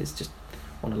it's just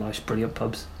one of life's brilliant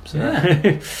pubs. So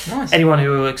Nice. anyone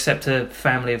who will accept a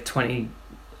family of 20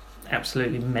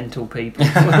 absolutely mental people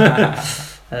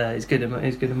is good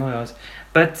in my eyes.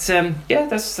 But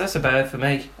that's about it for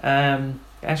me.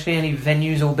 Actually, any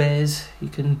venues or beers you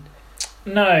can?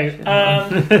 No,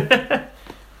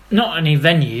 not any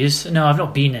venues. No, I've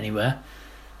not been anywhere.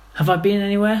 Have I been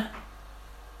anywhere?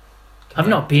 I've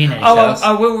not been anywhere.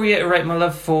 I will reiterate my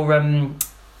love for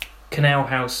Canal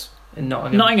House in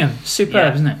Nottingham. Nottingham,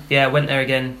 superb, isn't it? Yeah, I went there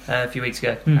again a few weeks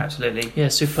ago. Absolutely. Yeah,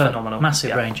 superb. Phenomenal.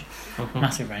 Massive Yeah. range. Mhm.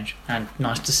 Massive range. And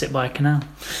nice to sit by a canal.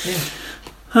 Yeah.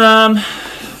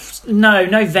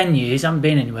 No venues. I haven't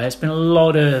been anywhere. It's been a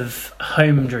lot of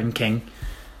home drinking.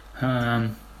 Not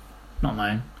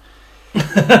my own.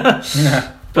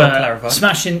 Well clarified.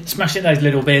 Smashing those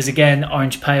little beers again.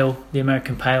 Orange Pale, the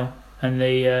American Pale, and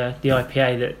the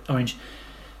IPA, the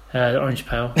Orange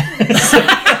Pale.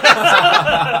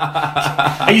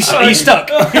 Are you stuck?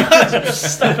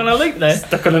 Stuck on a loop there.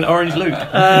 Stuck on an orange loop.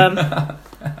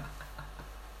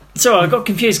 So I got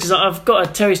confused because I've got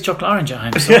a Terry's chocolate orange at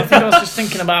home. So I think I was just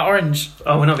thinking about orange.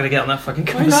 Oh, we're not going to get on that fucking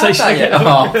We've not had conversation that yet. again.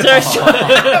 Oh. Terry's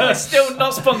chocolate. Still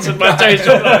not sponsored by Terry's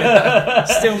chocolate orange.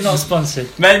 Still not sponsored.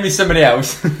 Maybe somebody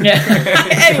else. Yeah.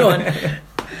 Anyone.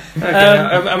 Okay,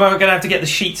 am I going to have to get the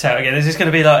sheets out again? Is this going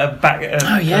to be like a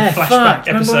flashback fuck. episode?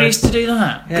 Remember we used to do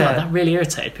that? Yeah. God, that really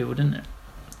irritated people, didn't it?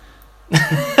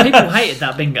 People hated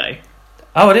that bingo.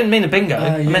 Oh, I didn't mean the bingo.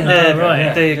 I meant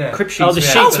the crib sheets. Oh, the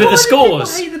sheets with the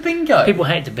scores. People hate the bingo. People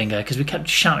hated the bingo because we kept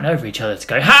shouting over each other to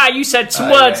go, "Ha! You said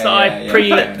some words that I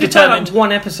predetermined." Like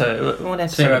one episode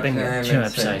of bingo. Two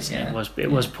episodes. Yeah, it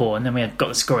was poor, and then we got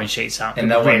the scoring sheets out. And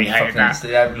People really hated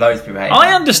that. Loads of people hated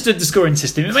I that. understood the scoring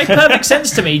system. It made perfect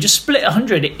sense to me. You just split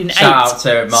 100 in Shout 8 out to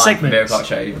Martin from segments. Beer O'Clock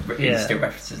Show. He Yeah. still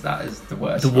references that as the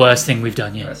worst. The worst thing we've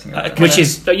done yet. Worst thing I've done. Which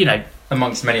is,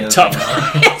 amongst many other tough.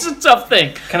 things. It's a tough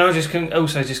thing. Can I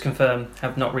also just confirm,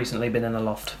 have not recently been in a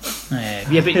loft.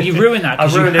 Yeah, but you ruined that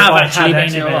because you ruined it have by actually had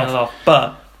been in a loft.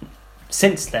 But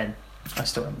since then, I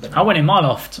still haven't been. I went in my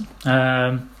loft.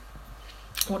 What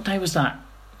day was that?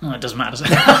 Oh, it doesn't matter, does it?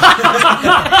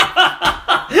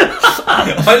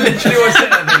 I literally was sitting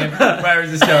there thinking, where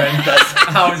is this going?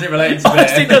 How is it related to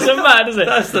Honestly, it beer? doesn't matter, does it?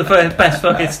 That's the best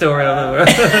fucking story I've ever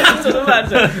heard. Doesn't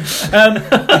matter.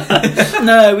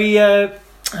 No, we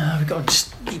got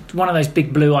just one of those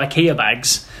big blue IKEA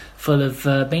bags full of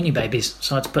Beanie Babies.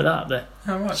 So I had to put that up there.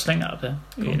 Oh, right. Sling that up there.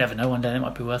 Cool. You never know. One day it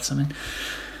might be worth something.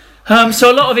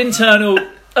 So a lot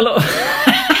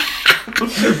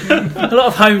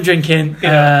of home drinking.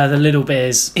 The little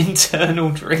beers. Internal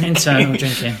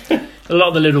drinking. A lot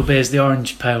of the little beers. The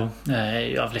orange pale.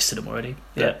 I've listed them already.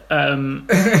 Yeah. But,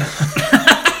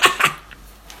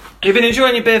 You've been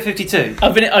enjoying your beer 52.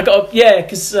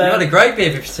 because You had a great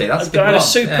beer 52. That's a good I had one. a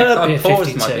superb beer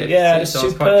 52. My beer Yeah, I had a 52, so I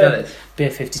was quite superb jealous.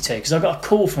 beer 52 because I got a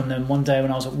call from them one day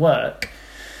when I was at work,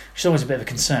 which is always a bit of a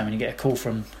concern when you get a call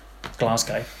from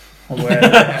Glasgow or wherever.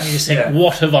 You just think, Yeah.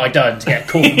 what have I done to get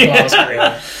a call from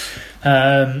Glasgow?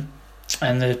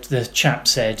 And the chap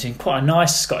said, in quite a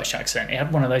nice Scottish accent, he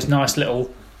had one of those nice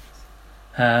little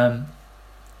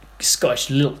Scottish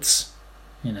lilts,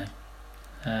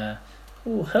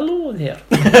 oh, hello there.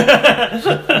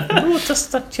 Notice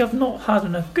that you've not had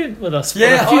enough good with us for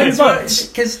a few months.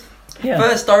 Because Yeah.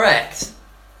 First Direct,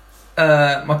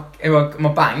 my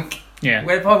bank, Yeah.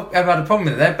 whenever I've ever had a problem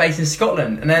with it, they're based in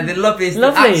Scotland and they're the loveliest.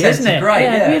 Lovely, accents isn't are it? great,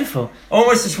 yeah. Beautiful. I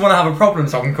almost just want to have a problem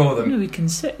so I can call them. We can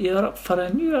set you up for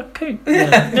a new account.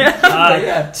 When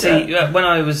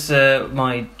I was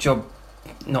my job,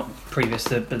 not previous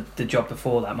to the job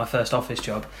before that, my first office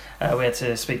job, we had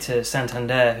to speak to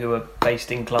Santander, who were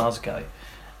based in Glasgow,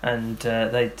 and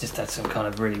they just had some kind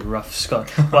of really rough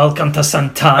Scotch. Welcome to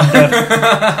Santander.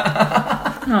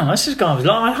 Oh, this is guy.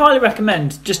 I highly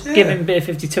recommend just giving Beer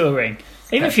 52 a ring.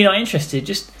 Even if you're not interested,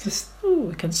 just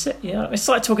we can set you up. It's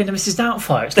like talking to Mrs.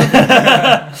 Doubtfire. It's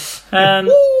like,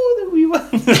 we won.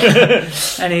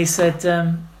 and he said,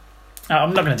 I'm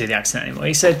not going to do the accent anymore.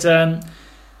 He said, oh,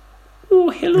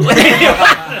 hello. I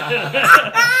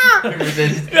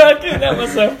did that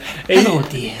myself. Hello,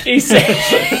 dear. He said,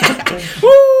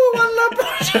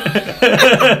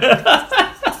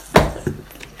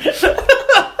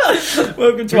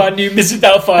 welcome to our new Mrs.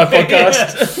 Doubtfire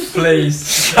podcast.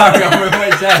 Please carry on with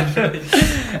what he said.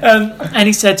 And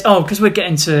he said, because we're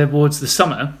getting towards the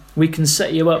summer, we can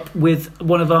set you up with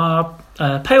one of our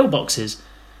pale boxes.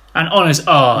 And honest,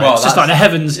 it's just like the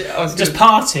heavens just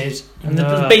parted, and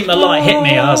the beam of light hit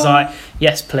me. I was like,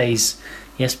 yes, please,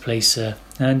 sir.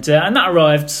 And that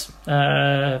arrived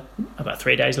about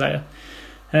 3 days later,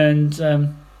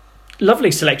 and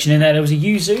lovely selection in there. There was a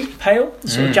yuzu pale,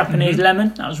 sort of Japanese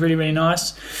lemon. That was really, really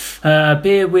nice.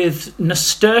 Beer with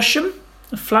nasturtium,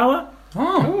 a flower.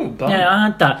 Oh, Yeah, I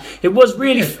had that. It was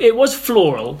it was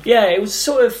floral. Yeah, it was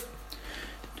sort of,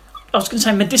 I was going to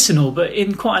say medicinal, but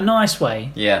in quite a nice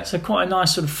way. yeah. So quite a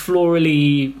nice sort of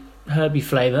florally, herby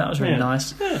flavour. That was really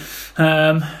nice.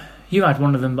 You had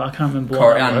one of them, but I can't remember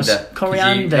what it was.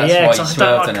 Coriander, yeah. Because I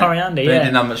don't like coriander, But it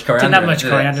didn't have much coriander. Didn't have much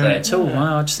coriander in it at all.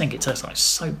 Yeah. I just think it tastes like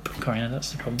soap, coriander.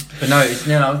 That's the problem. But no,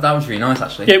 that was really nice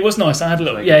actually. Yeah, it was nice. I had a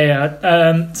little.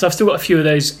 Yeah. So I've still got a few of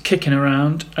those kicking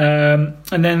around. And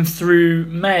then through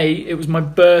May, it was my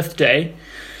birthday.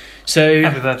 So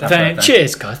Happy birthday.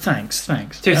 Cheers, guys. Thanks. To be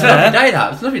It was a fair, lovely day. It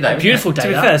was a lovely day. Beautiful day. to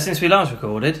be that. fair, since we last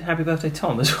recorded, happy birthday,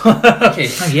 Tom, as well. Oh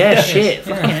yeah, shit.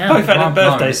 Fucking hell. Both had a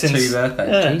birthday Mine since. 2 birthdays.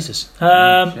 Yeah. Jesus.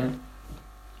 Shit.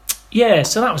 Yeah,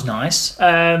 so that was nice. We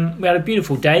had a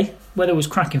beautiful day. Weather was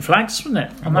cracking flags, wasn't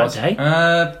it? On that day.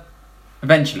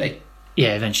 Eventually.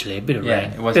 Yeah, eventually. A bit of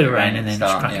rain. It was bit of rain and then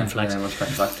start, cracking flags. Yeah, it was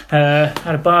cracking flags.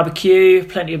 Had a barbecue,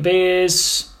 plenty of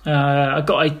beers. I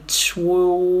got a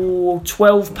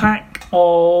 12-pack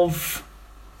of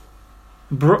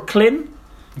Brooklyn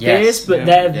beers, but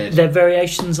they're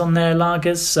variations on their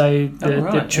lagers. So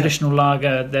the traditional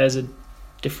lager, there's a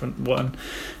different one,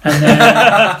 and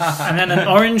then an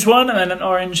orange one, and then an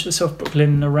orange, the South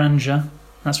Brooklyn Naranja.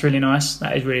 That's really nice.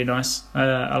 That is really nice.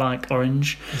 I like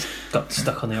orange. Got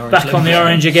stuck on the orange. Back on the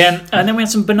orange again, and then we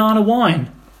had some banana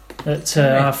wine that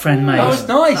our friend made. That was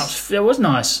nice. It was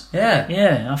nice.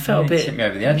 Yeah. I felt a bit. Tipped me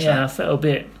over the edge. Yeah, I felt a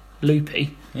bit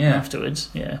loopy. Yeah. Afterwards.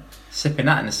 Yeah. Sipping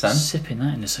that in the sun. Sipping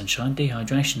that in the sunshine.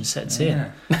 Dehydration sets in.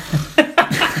 Yeah.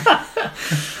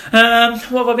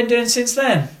 What have I been doing since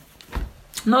then?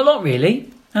 Not a lot,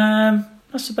 really.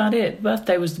 That's about it.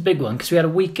 Birthday was the big one because we had a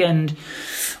weekend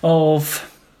of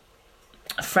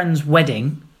a friend's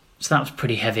wedding, so that was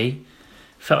pretty heavy.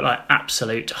 Felt like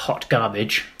absolute hot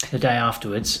garbage the day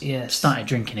afterwards. Yes. Started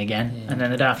drinking again, and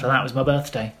then the day after that was my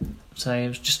birthday. So it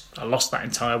was just, I lost that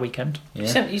entire weekend.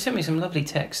 Yeah. You sent me some lovely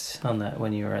texts on that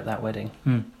when you were at that wedding.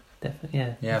 Definitely,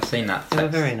 yeah. Yeah, I've seen that. They were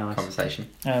very nice. Conversation.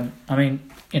 I mean,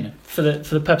 for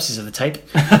the purposes of the tape.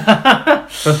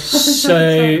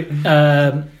 So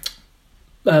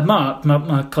Mark,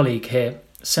 my colleague here,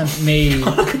 sent me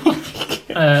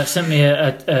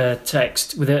a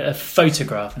text with a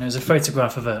photograph, and it was a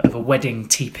photograph of a wedding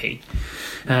teepee,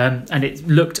 and it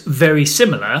looked very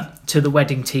similar to the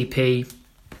wedding teepee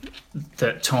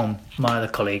that Tom, my other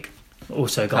colleague,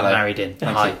 also got married in.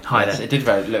 Hi yes, there. It did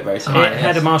look very similar. It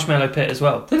had a marshmallow pit as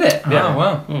well. Did it? Yeah. Oh,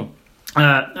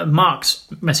 wow. Mark's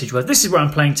message was, "This is where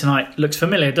I'm playing tonight. Looks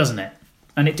familiar, doesn't it?"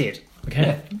 And it did. Okay.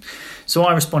 Yeah. So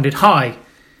I responded, "Hi,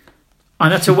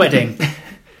 I'm at a wedding.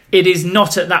 It is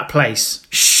not at that place.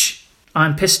 Shh.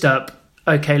 I'm pissed up.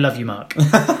 Okay, love you, Mark."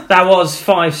 That was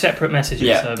 5 separate messages.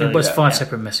 Yeah, I It believe. was 5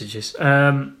 separate messages.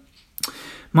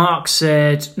 Mark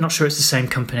said, "Not sure it's the same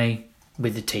company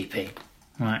with the TP."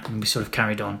 Right, and we sort of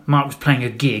carried on. Mark was playing a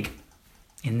gig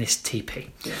in this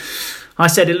TP. Yeah. I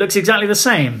said, "It looks exactly the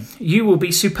same. You will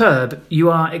be superb. You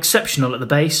are exceptional at the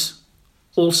bass.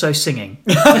 Also singing."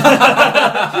 You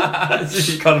kind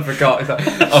of forgot. It's like,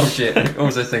 oh shit,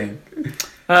 also singing.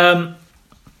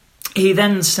 He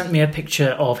then sent me a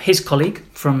picture of his colleague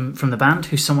from the band,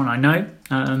 who's someone I know.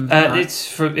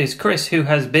 It's Chris who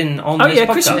has been on this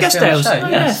podcast. Chris from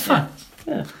Guestdales. Fun.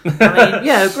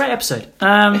 Great episode.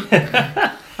 And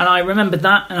I remembered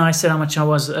that, and I said how much I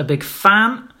was a big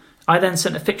fan. I then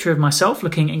sent a picture of myself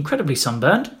looking incredibly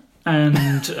sunburned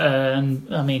and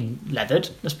I mean leathered.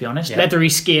 Let's be honest, leathery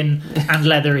skin and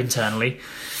leather internally.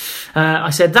 I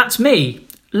said, "That's me,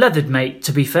 leathered mate.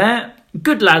 To be fair,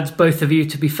 good lads, both of you.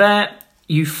 To be fair,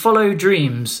 you follow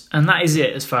dreams, and that is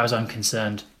it as far as I'm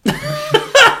concerned."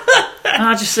 And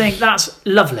I just think that's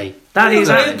lovely. That is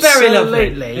very lovely.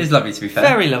 It is lovely, to be fair.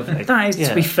 Very lovely. That is,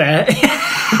 to be fair.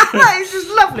 That is just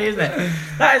lovely, isn't it?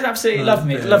 That is absolutely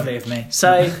lovely of me.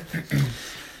 So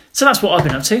that's what I've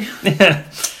been up to.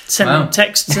 Sending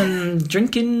texts and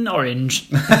drinking orange.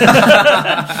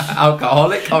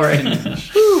 Alcoholic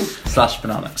orange. /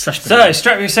 banana. So,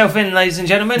 strap yourself in, ladies and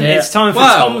gentlemen. Yeah. It's time for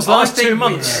Tom's last 2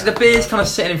 months. The beer's kind of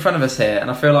sitting in front of us here,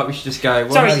 and I feel like we should just go.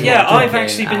 I've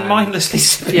actually been mindlessly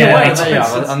sipping away.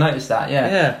 I noticed that.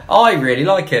 Yeah. I really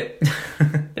like it.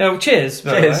 Oh, cheers!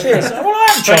 Cheers. Well,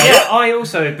 I am trying. Yeah, I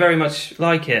also very much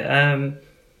like it. I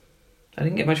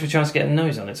didn't get much of a chance to get a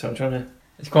nose on it, so I'm trying to.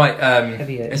 It's quite.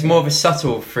 It's more of a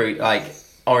subtle fruit, like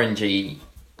orangey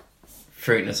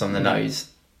fruitness on the nose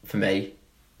for me.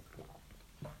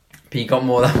 But you got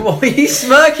more than what are you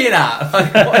smirking at?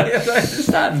 Like, what, I don't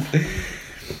understand.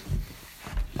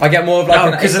 I get more of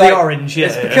like because of the orange.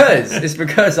 Yeah, it's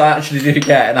because I actually do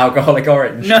get an alcoholic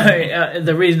orange. No,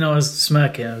 the reason I was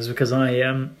smirking was because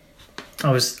I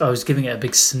was giving it a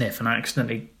big sniff and I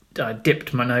accidentally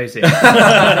dipped my nose in, and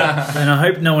I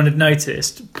hope no one had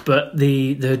noticed. But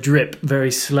the drip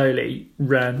very slowly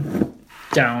ran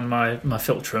down my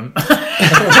philtrum.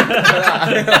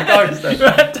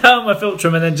 Ran down my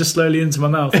philtrum and then just slowly into my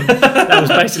mouth. And that was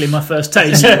basically my first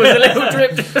taste. With a little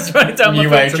drip just right down my philtrum. New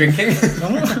way of drinking.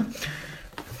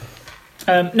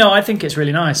 No, I think it's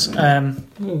really nice. I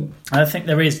think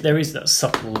there is that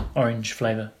subtle orange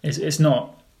flavour. It's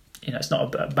not. It's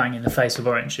not a bang in the face of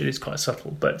orange. It is quite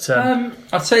subtle, but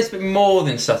I'd say it's a bit more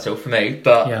than subtle for me.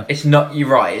 But it's not. You're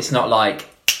right. It's not like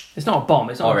it's not a bomb.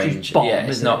 It's not orange. A bomb. Yeah,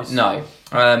 it's not. No.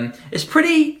 It's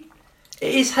pretty.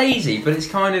 It is hazy, but it's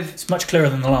kind of. It's much clearer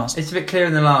than the last. It's a bit clearer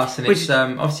than the last, and it's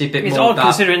obviously a bit more. It's odd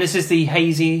considering this is the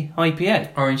hazy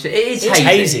IPA. Orange. It is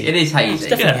hazy. It is hazy. It's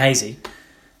definitely hazy.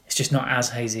 It's just not as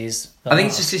hazy as. I think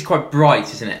it's quite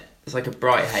bright, isn't it? It's like a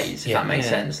bright haze. If that makes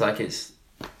sense. Like it's.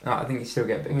 I think you still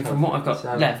get a bit. From what I've got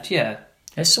left,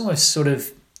 it's almost sort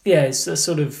of it's a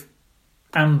sort of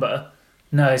amber.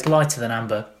 No, it's lighter than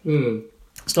amber.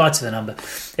 It's lighter than amber.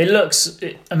 It looks.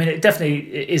 It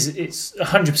definitely is. It's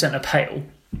 100% a pale.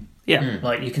 Yeah.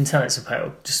 Like, you can tell it's a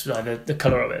pale, just like the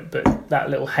colour of it, but that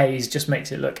little haze just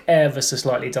makes it look ever so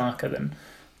slightly darker than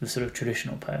the sort of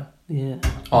traditional pale. Yeah.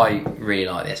 I really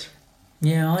like this.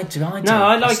 Yeah, I do. No,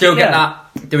 I like I still it, get yeah.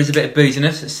 that. There is a bit of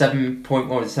booziness at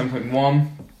 7.1%.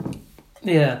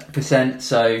 Yeah.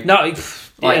 So No,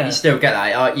 like you still get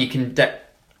that. You can.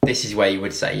 This is where you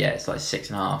would say, yeah, it's like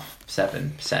 6.5%,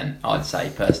 7%. I'd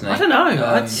say personally. I don't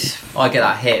know. I get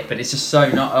that hit, but it's just so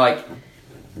not like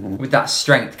with that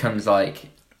strength comes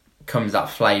that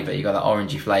flavour. You got that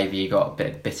orangey flavour. You got a bit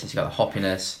of bitterness. You got the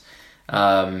hoppiness.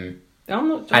 I'm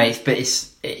not. And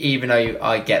it's even though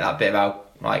I get that bit of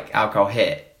alcohol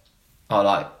hit,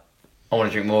 I want to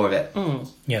drink more of it.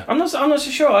 Yeah. I'm not so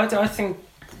sure. I think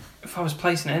if I was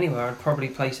placing it anywhere, I'd probably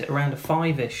place it around a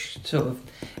 5-ish sort of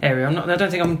area. I don't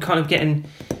think I'm kind of getting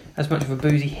as much of a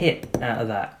boozy hit out of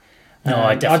that. No,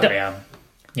 I definitely am.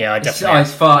 Yeah, I definitely am.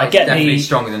 It's definitely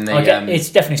stronger than the. It's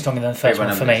definitely stronger than the first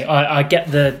one for me. numbers. I get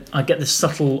the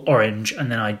subtle orange,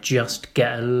 and then I just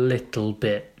get a little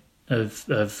bit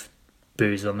of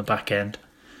booze on the back end,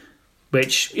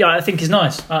 which I think is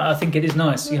nice. I think it is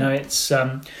nice. You know, it's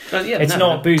not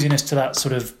booziness to that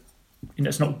sort of. You know,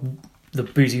 it's not the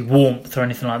boozy warmth or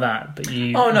anything like that. But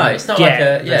you. Oh no, it's not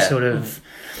get like a the sort of.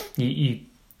 You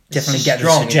definitely get the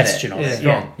strong, suggestion of isn't it. it?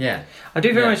 Strong, yeah. I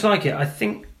do very much like it. I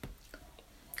think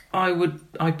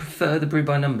I prefer the brew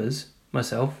by numbers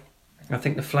myself. I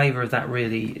think the flavour of that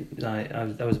really. I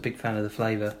was a big fan of the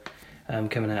flavour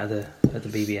coming out of the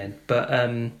BBN, but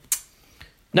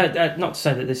no, not to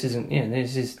say that this isn't. You know,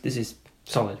 this is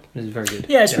solid. This is very good.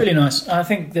 Yeah, it's really nice. I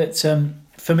think that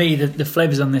for me, the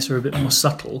flavours on this are a bit more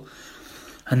subtle,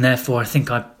 and therefore I think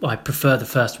I prefer the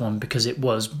first one because it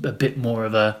was a bit more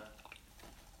of a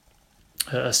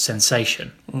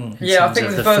sensation. Yeah, I think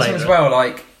of the first flavour. one as well.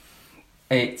 Like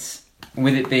it's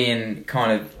with it being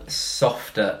kind of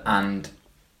softer and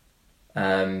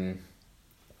like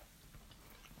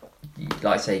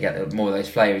I say, you get more of those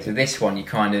flavours. With this one, you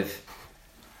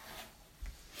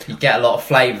get a lot of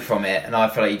flavour from it, and I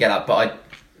feel like you get that. But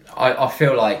I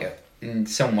feel like in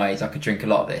some ways I could drink a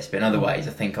lot of this, but in other ways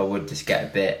I think I would just get a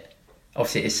bit.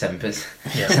 Obviously, it is 7%,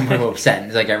 7.4%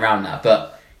 as I go around that.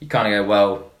 But you kind of go,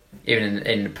 well, even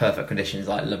in the perfect conditions,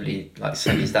 like lovely, like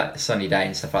sunny day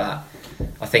and stuff like that.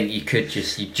 I think you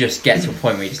just get to a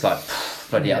point where you're just like,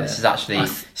 bloody hell, this is actually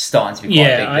starting to be quite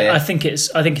a big beer. I think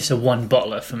it's a one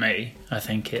bottler for me. I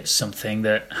think it's something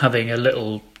that having a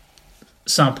little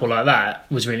sample like that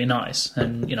was really nice,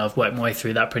 and you know, I've worked my way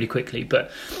through that pretty quickly.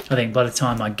 But I think by the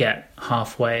time I get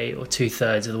halfway or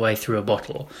 2/3 of the way through a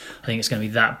bottle, I think it's going to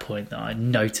be that point that I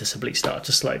noticeably start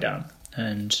to slow down,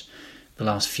 and the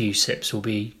last few sips will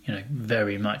be, you know,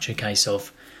 very much a case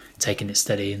of taking it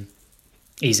steady and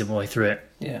easing my way through it.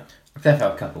 Yeah. I've definitely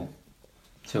had a couple,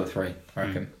 2 or 3, I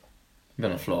reckon. Been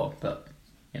on the floor, but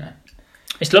you know.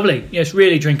 It's lovely. Yeah, it's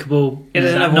really drinkable. It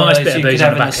is There's another nice one of bit those of you could booze on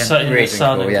have the in back the end. sun, Really and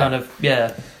drinkable, kind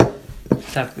of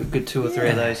just have a good 2 or 3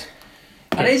 of those.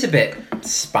 And it is a bit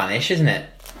Spanish, isn't it?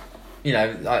 You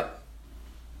know, like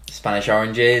Spanish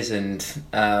oranges and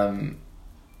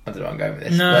I don't know where I'm going with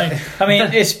this. No, but I mean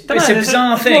it's a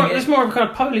bizarre thing. There's more of a kind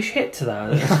of Polish hit to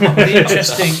that. Really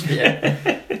interesting. yeah.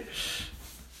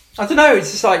 I don't know.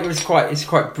 It's just like it's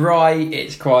quite bright.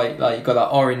 It's quite like you've got that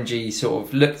orangey sort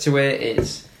of look to it.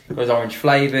 It's got those orange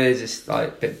flavours. It's like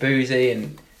a bit boozy,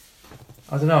 and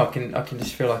I don't know. I can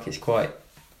just feel like it's quite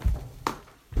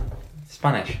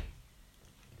Spanish.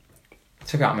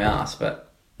 Took it out of my ass,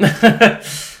 but I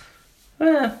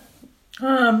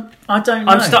don't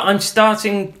know. I'm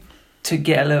starting to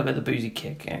get a little bit of the boozy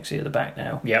kick actually at the back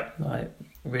now. Yep. Like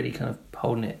really kind of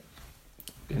holding it.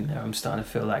 You know, I'm starting to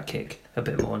feel that kick a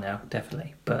bit more now,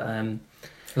 definitely. But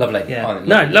lovely. yeah, I think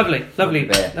lovely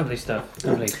beer. stuff.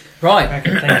 Lovely. Right,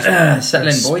 Thanks. settle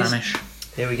in, boys. Spanish.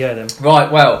 Here we go then.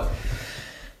 Right, well,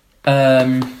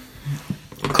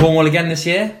 Cornwall again this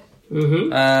year,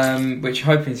 which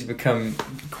hoping to become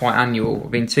quite annual.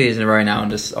 I've been 2 years in a row now,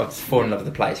 and I've just fallen in love with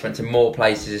the place. Went to more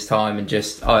places this time, and I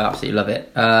absolutely love it.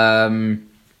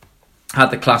 Had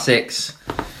the classics,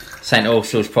 St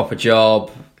Ursul's Proper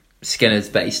Job, Skinner's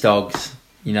Betty Stoggs,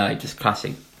 you know, just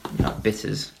classic, you know,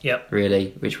 bitters. Yep.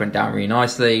 Really, which went down really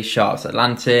nicely. Sharps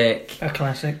Atlantic. A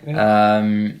classic. Yeah.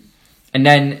 And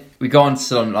then we got on to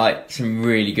some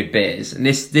really good beers, and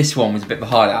this one was a bit of a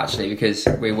highlight actually because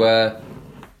we were.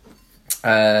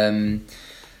 I've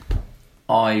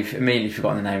immediately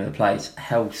forgotten the name of the place.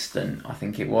 Helston, I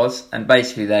think it was, and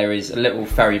basically there is a little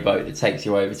ferry boat that takes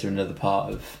you over to another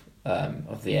part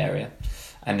of the area,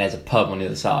 and there's a pub on the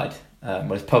other side.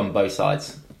 There's a pub on both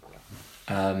sides.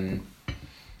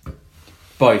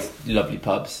 Both lovely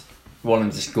pubs. One of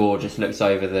them's just gorgeous. Looks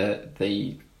over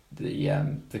the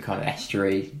the kind of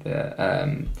estuary,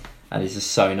 and it's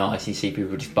just so nice. You see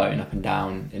people just boating up and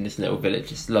down in this little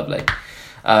village. It's lovely.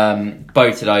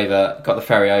 Boated over, got the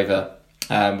ferry over.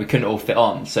 We couldn't all fit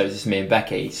on, so it was just me and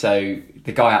Becky. So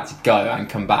the guy had to go and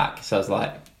come back. So I was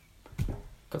like,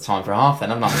 got time for a half then,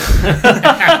 haven't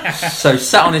I? So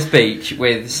sat on this beach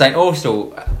with St.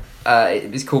 Austell.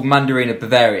 It was called Mandarina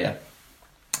Bavaria,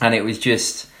 and it was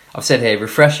just, I've said here,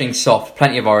 refreshing, soft,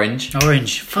 plenty of orange,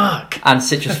 fuck, and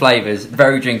citrus flavours,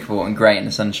 very drinkable and great in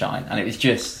the sunshine. And it was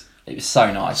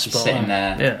so nice, just sitting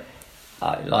there,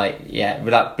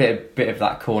 with that bit of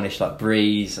that Cornish like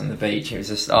breeze on the beach. It was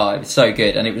just, it was so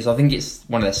good. And I think it's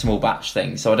one of their small batch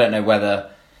things, so I don't know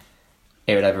whether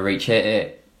it would ever reach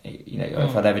it.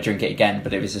 If I'd ever drink it again,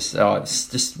 but it was just, it's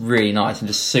just really nice and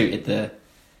just suited the.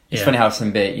 It's funny how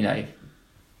some beer,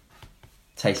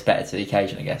 tastes better to the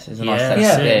occasion. I guess it's a nice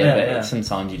taste of beer, but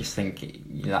sometimes you just think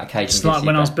that occasion. It's like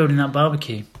when I was building that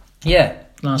barbecue. Yeah,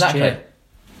 last year.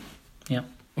 Yeah.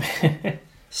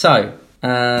 So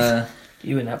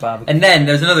you and that barbecue. And then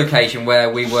there was another occasion where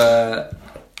we were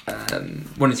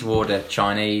wanting to order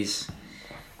Chinese,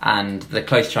 and the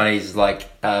close Chinese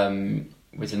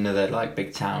was another like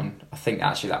big town. I think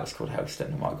actually that was called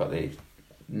Helston. I might have got the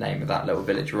name of that little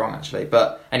village wrong actually,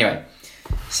 but anyway,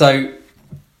 so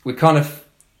we kind of,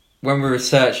 when we were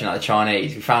searching at the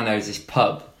Chinese, we found there was this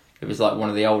pub. It was like one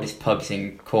of the oldest pubs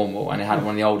in Cornwall, and it had one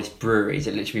of the oldest breweries.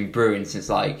 It literally been brewing since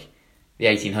like the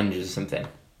 1800s or something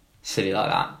silly like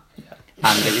that,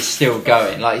 and it was still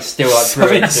going, like it's still like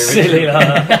brewing silly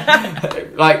like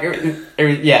that. Like it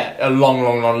was a long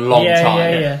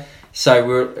time. Yeah. So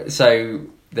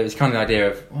there was kind of the idea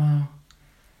of,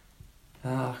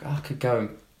 I could go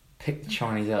and pick the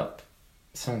Chinese up.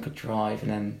 Someone could drive,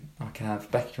 and then I could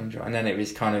have Becky drive. And then it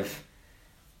was kind of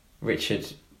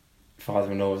Richard,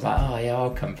 father-in-law, was like, I'll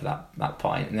come for that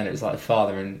pint. And then it was like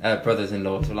father and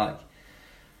brothers-in-law were like,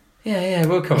 yeah,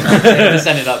 we'll come. It just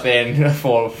ended up being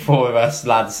four of us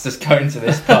lads just going to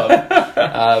this pub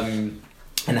and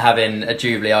having a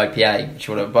Jubilee IPA, which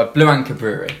was by Blue Anchor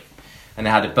Brewery. And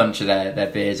they had a bunch of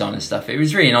their beers on and stuff. It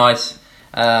was really nice,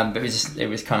 but it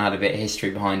was kind of had a bit of history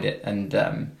behind it, and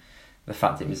the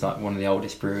fact it was like one of the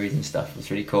oldest breweries and stuff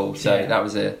was really cool. So that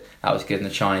was good, and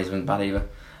the Chinese wasn't bad either.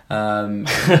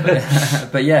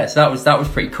 But yeah, so that was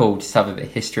pretty cool, just to have a bit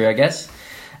of history, I guess.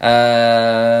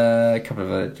 A couple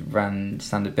of other random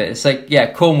standard bits. So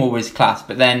yeah, Cornwall was class,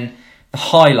 but then the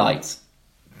highlight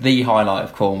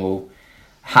of Cornwall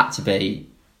had to be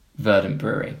Verdant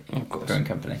Brewing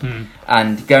Company,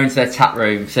 and going to their tap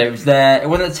room. So it was it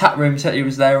wasn't a tap room, so it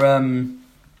was their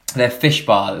fish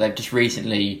bar that they've just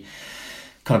recently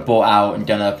kind of bought out and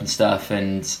done up and stuff,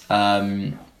 and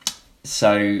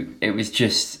so it was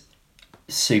just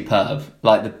superb.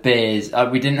 Like the beers,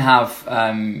 we didn't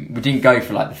go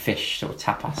for like the fish sort of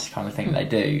tapas kind of thing they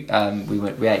do.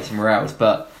 We ate somewhere else,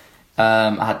 but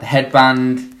I had the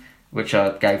headband, which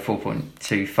I'd go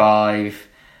 4.25.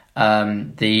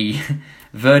 The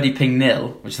Verdi Ping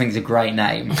Nil, which I think is a great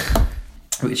name,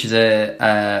 which is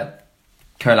a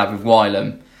collab with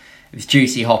Wylam. It was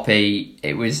juicy, hoppy.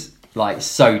 It was like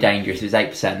so dangerous. It was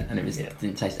 8%, and it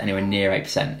didn't taste anywhere near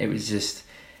 8%. It was just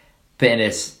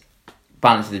bitterness,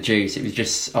 balance of the juice. It was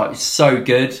just it was so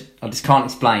good. I just can't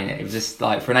explain it. It was just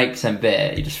like, for an 8%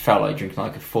 beer, you just felt like drinking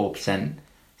like a 4%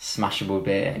 smashable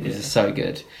beer. It was just so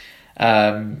good.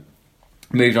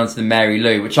 Moved on to the Mary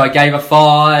Lou, which I gave a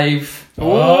 5.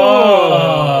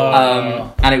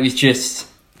 Oh. And it was just,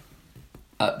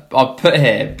 I've put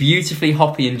here, beautifully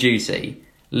hoppy and juicy,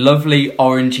 lovely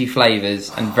orangey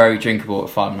flavours, and very drinkable at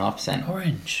 5.5%.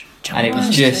 Orange. And it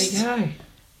was just,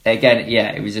 again,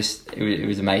 it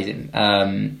was amazing.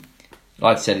 Like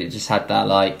I said, it just had that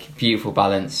like beautiful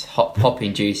balance, hoppy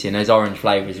and juicy, and those orange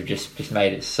flavours have just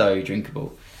made it so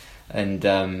drinkable. And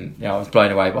I was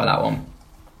blown away by that one.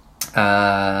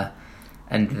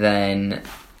 And then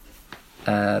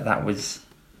that was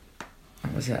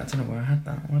it. I don't know where I had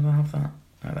that. Where did I have that?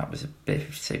 Oh, that was a bit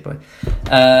 52 boy.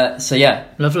 So yeah,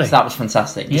 lovely. So that was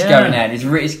fantastic. Just going there, and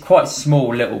it's quite a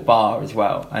small little bar as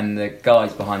well, and the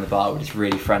guys behind the bar were just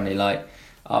really friendly. Like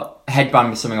headband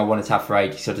was something I wanted to have for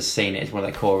ages. So I'd just seen it as one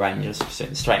of their core ranges,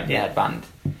 sitting straight in the headband.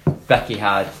 Becky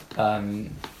had a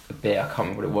beer, I can't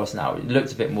remember what it was now. It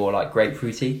looked a bit more like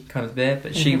grapefruity kind of beer,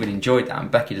 but she really enjoyed that. And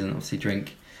Becky doesn't obviously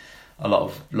drink a lot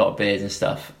of beers and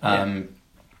stuff.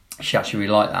 She actually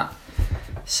really liked that.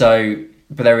 So,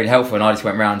 but they're really helpful, and I just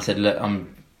went around and said, look,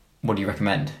 what do you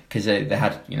recommend? Because they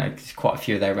had quite a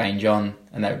few of their range on,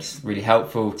 and they were just really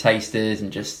helpful tasters,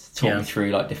 and just talking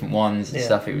through like different ones and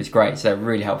stuff. It was great. So they were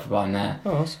really helpful behind there,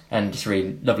 awesome. And just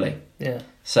really lovely. Yeah.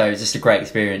 So it was just a great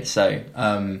experience. So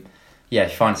yeah,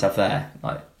 if you find yourself there,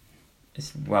 like,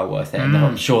 it's well worth it. And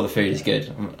I'm sure the food is good.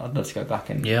 I'd love to go back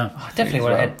and I definitely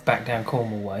want to head back down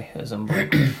Cornwall way at some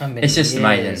point. It's just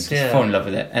amazing. Just fall in love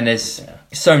with it. And there's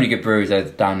so many good breweries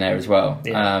down there as well.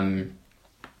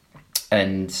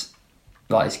 And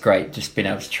like, it's great just being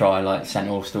able to try like St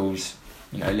Austell's,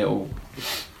 little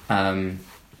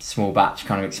small batch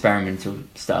kind of experimental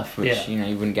stuff, which you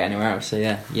wouldn't get anywhere else. So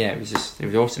it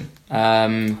was awesome.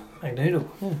 Magnoodle.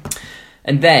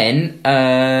 And then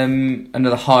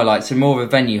another highlight, so more of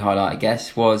a venue highlight, I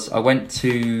guess, was I went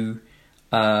to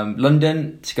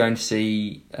London to go and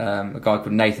see a guy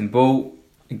called Nathan Ball,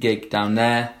 a gig down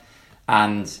there,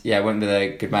 and went with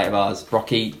a good mate of ours,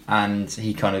 Rocky, and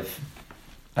he kind of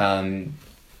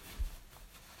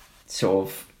sort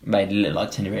of made a little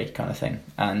itinerary kind of thing,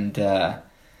 and the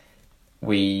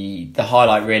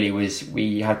highlight really was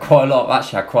we had quite a lot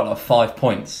of 5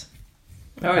 points.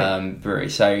 Brewery,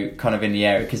 so kind of in the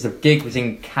area, because the gig was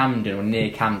in Camden or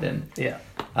near Camden.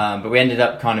 But we ended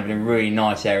up kind of in a really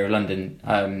nice area of London.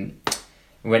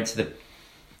 We went to the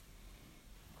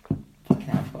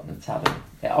I've forgotten the tavern.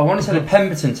 I want to say the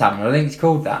Pemberton Tavern. I think it's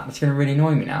called that. It's going to really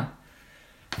annoy me now.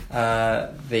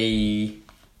 The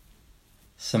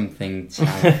something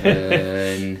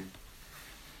tavern.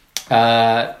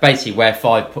 Basically, where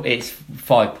it's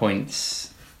 5 points.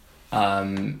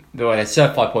 They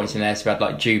served 5 points in there, so we had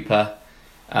like Jupa,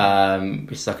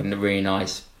 which is like a really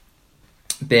nice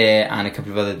beer, and a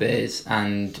couple of other beers,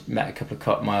 and met a couple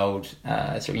of my old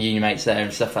sort of uni mates there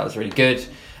and stuff. That was really good. And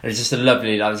it was just a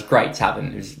lovely, it was a great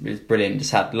tavern. It was brilliant.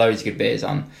 Just had loads of good beers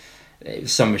on. The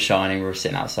sun was shining. We were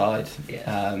sitting outside. We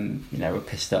were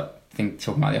pissed up. I think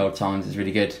talking about the old times is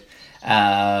really good.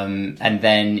 And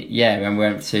then when we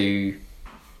went to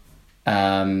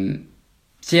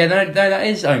that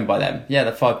is owned by them.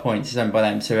 The 5 points is owned by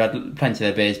them. So we had plenty of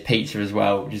their beers, pizza as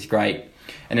well, which is great.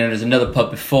 And then there's another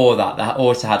pub before that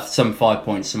also had some 5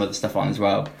 points, some other stuff on as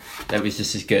well. That was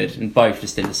just as good, and both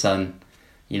just in the sun,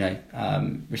 which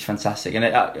was fantastic. And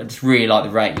I just really like the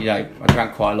rate. I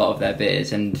drank quite a lot of their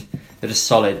beers, and they're just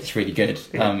solid. It's really good.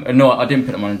 And no, I didn't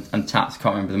put them on taps.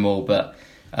 Can't remember them all, but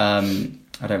I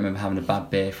don't remember having a bad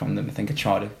beer from them. I think I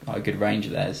tried a good range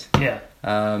of theirs.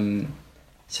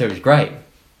 So it was great.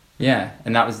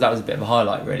 And that was a bit of a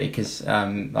highlight really, because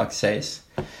like I say, it's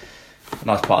a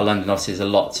nice part of London. Obviously, there's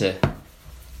a lot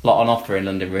on offer in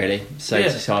London really. So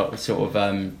to sort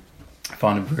of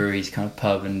find a brewery's kind of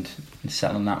pub and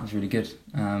settle on that was really good.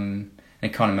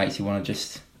 It kind of makes you want to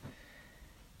just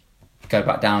go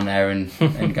back down there and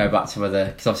go back to other,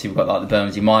 because obviously we've got like the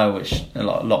Bermondsey Mile, which a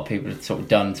lot of people have sort of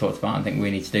talked about. I think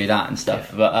we need to do that and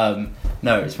stuff. But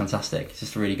no, it's fantastic. It's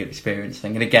just a really good experience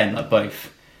thing. And again, like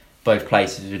both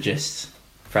places were just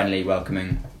friendly,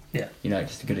 welcoming.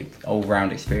 Just a good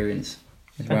all-round experience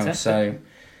as well. So,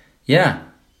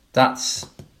 that's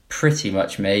pretty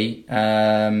much me.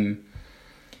 And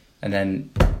then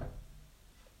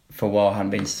for a while, I hadn't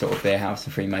been to sort of Beer House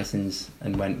and Freemasons,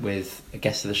 and went with a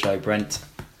guest of the show, Brent.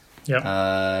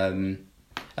 And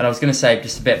I was going to say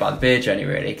just a bit about the beer journey,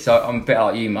 really, because I'm a bit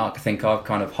like you, Mark. I think I've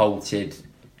kind of halted.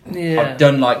 I've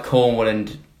done like Cornwall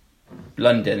and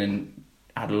London and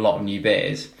had a lot of new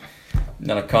beers. And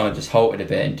then I kind of just halted a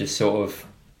bit and just sort of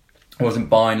wasn't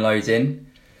buying loads in.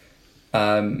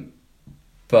 But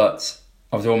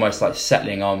I was almost like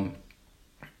settling on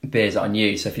beers that I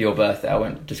knew. So for your birthday, I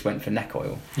went for neck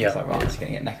oil. I was like, right, I'm just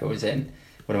going to get neck oils in.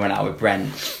 When I went out with Brent,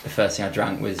 the first thing I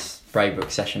drank was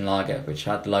Braybrook Session Lager, which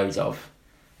I had loads of.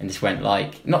 And just went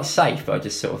like, not safe, but I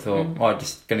just sort of thought, I'm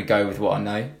just going to go with what I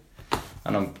know.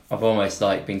 And I've almost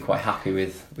like been quite happy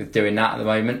with doing that at the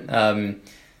moment.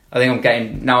 I think I'm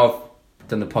getting, now I've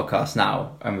done the podcast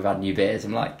now and we've had new beers,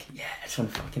 I'm like, I just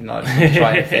want to fucking like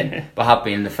try anything. But I have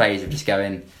been in the phase of just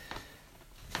going,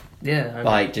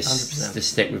 like just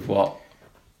stick with what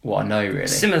I know really.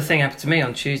 Similar thing happened to me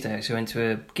on Tuesday. Actually, I went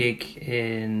to a gig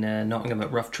in Nottingham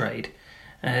at Rough Trade,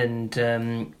 and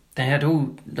they had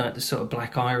all like the sort of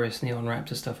Black Iris Neon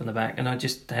Raptor stuff in the back, and I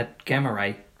just had Gamma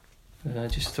Ray. I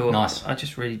just thought, nice. I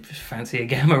just really fancy a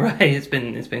Gamma Ray. It's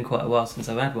been quite a while since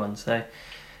I've had one, so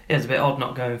it's a bit odd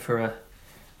not going for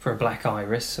a Black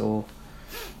Iris or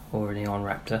a Neon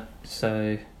Raptor.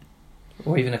 So,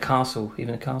 or even a Castle.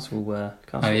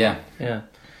 Oh yeah.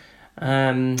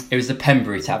 It was the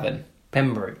Pembury Tavern.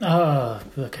 Pembury. Oh,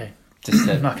 okay. Just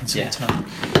I can see it tonight.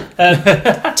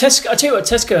 Tesco. I tell you what,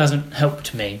 Tesco hasn't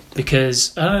helped me,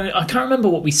 because I can't remember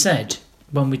what we said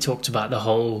when we talked about the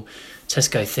whole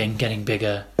Tesco thing getting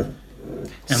bigger,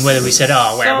 and whether we said,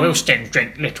 we'll still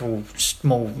drink little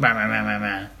small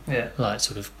like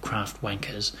sort of craft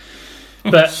wankers.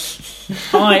 But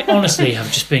I honestly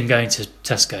have just been going to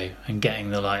Tesco and getting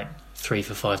the like 3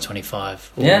 for £5.25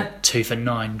 or Yeah. 2 for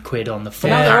 £9 on the But four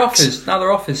now their packs.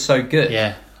 offers so good.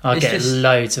 Yeah, I It's get just-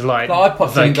 loads of like I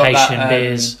popped in and got vocation that,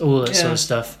 beers, all that yeah. sort of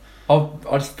stuff. I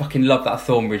just fucking love that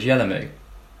Thornbridge Yellow Moo.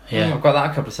 Yeah, I've got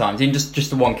that a couple of times. Even just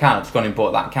the one can. I've just gone and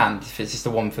bought that can. If it's just the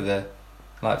one for the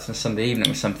like some Sunday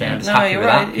evening or something, I'm just No, happy you're with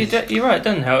right. that. You're right. It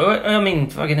doesn't help. I mean,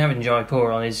 fucking having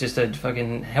Jaipur on is just a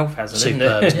fucking health hazard,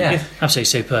 superb. isn't it? Yeah. Absolutely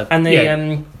superb. And the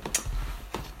yeah.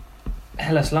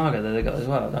 Hellas Lager that they got as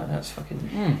well. That's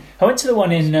fucking. I went to the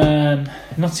one in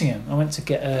Nottingham. I went to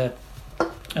get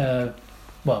my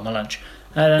lunch,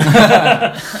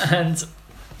 and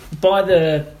by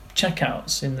the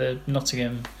checkouts in the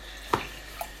Nottingham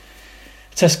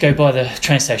Tesco by the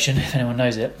train station, if anyone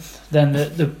knows it, then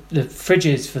the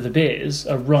fridges for the beers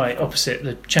are right opposite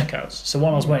the checkouts. So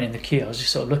while I was waiting in the queue, I was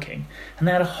just sort of looking, and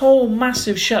they had a whole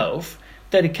massive shelf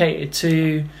dedicated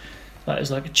to. Like, it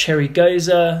was like a cherry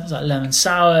goza, it was like lemon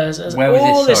sours, it was Where was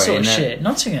all this, this sorry, sort of in shit.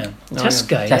 Nottingham.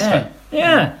 Tesco.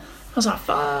 Yeah. I was like,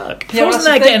 fuck. If I well, wasn't that's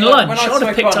there the thing, getting like, lunch, when I would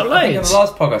have picked up I think in loads. the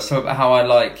last podcast, I talked about how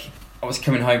I was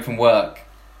coming home from work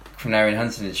from there in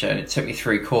Huntingdonshire, and it took me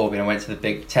through Corby, and I went to the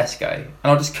big Tesco, and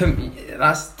I just couldn't.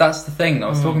 That's the thing that I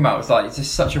was talking about. It was like it's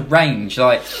just such a range,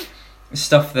 like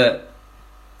stuff that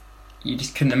you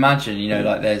just couldn't imagine. You know,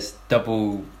 like there's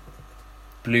double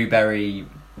blueberry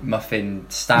muffin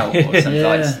stout or something Yeah.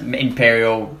 like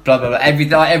imperial, blah blah blah.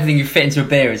 Everything you fit into a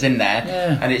beer is in there,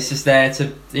 Yeah. and it's just there to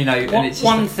And it's just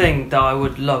One thing that I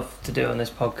would love to do on this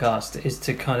podcast is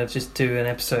to kind of just do an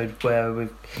episode where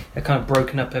we've a kind of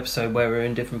broken up episode where we're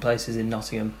in different places in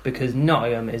Nottingham, because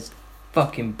Nottingham is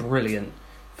fucking brilliant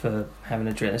for having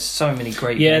a drink. There's so many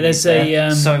great There's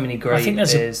there. So many great I think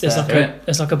beers there's there.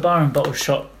 like a bar and bottle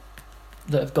shop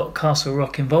that have got Castle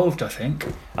Rock involved, I think.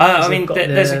 I So mean, they've got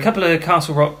there's the- a couple of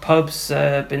Castle Rock pubs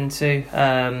been to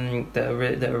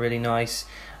that are really nice,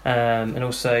 and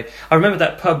also I remember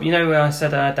that pub. You know where I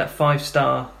said I had that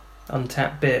 5-star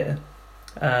untapped beer,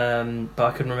 but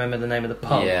I couldn't remember the name of the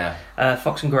pub. Yeah.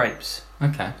 Fox and Grapes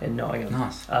Okay. in Nottingham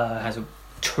Nice. has a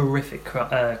terrific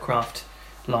craft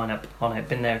lineup on it.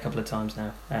 Been there a couple of times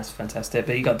now. That's fantastic.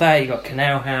 But you got that. You got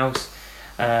Canal House.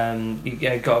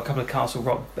 You got a couple of Castle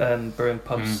Rock brewing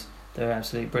pubs. They're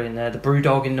absolutely brilliant there. The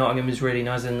Brewdog in Nottingham is really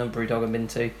nice. There's another Brewdog I've been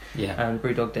to. Yeah. And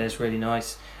Brewdog there is really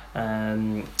nice. I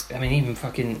mean, even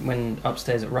fucking when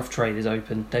upstairs at Rough Trade is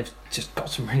open, they've just got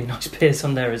some really nice beers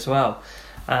on there as well.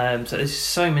 So there's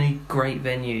so many great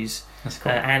venues. That's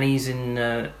cool. Annie's in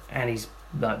Annie's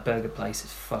like burger place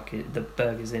is the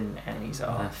burgers in Annie's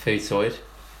are Foodsoid.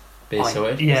 Beer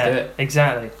Soid. yeah, Let's do it.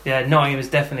 exactly. Yeah, Nottingham is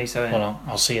definitely so in. Well,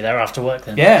 I'll see you there after work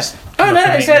then. Yeah. Just Oh no, look at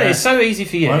me exactly. there. It's so easy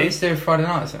for you. Why don't we do Friday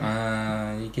nights? You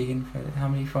gigging? How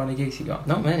many Friday gigs you got?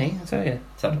 Not many, I tell you.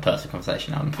 Let's have a personal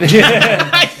conversation now.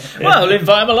 Well,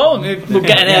 invite them along. We'll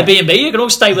get an Airbnb. You can all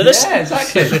stay with us. Yeah,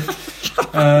 exactly.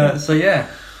 So yeah.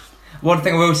 One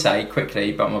thing I will say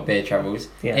quickly about my beer travels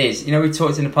is, we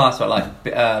talked in the past about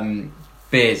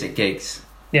beers at gigs.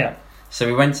 Yeah. So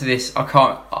we went to this.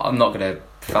 I'm not going to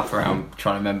faff around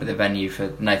trying to remember the venue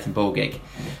for Nathan Ball gig,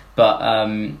 but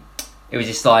it was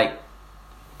just like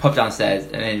pub downstairs,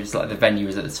 and it was like the venue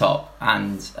was at the top,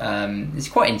 and it's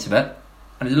quite intimate,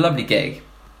 and it was a lovely gig.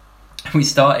 We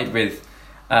started with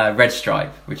Red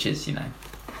Stripe, which is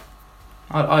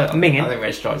I think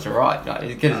Red Stripe's alright. Like,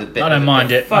 as good as a bit. I don't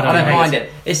mind it. I don't mind it.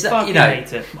 It's Fucking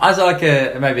hate it. as like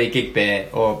maybe a gig beer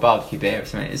or a barbecue beer or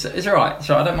something. It's alright. It's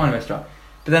alright. I don't mind Red Stripe.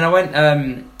 But then I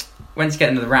went to get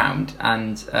another round,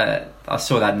 and I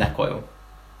saw they had neck oil,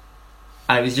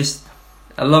 and it was just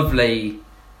a lovely.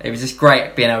 It was just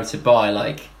great being able to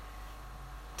buy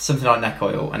something like neck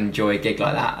oil and enjoy a gig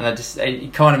like that. And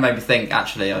it kind of made me think.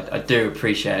 Actually, I do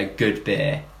appreciate a good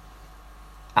beer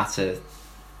at a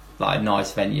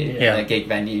nice venue, a gig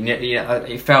venue.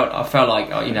 I felt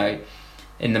like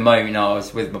in the moment I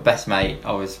was with my best mate,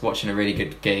 I was watching a really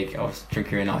good gig. I was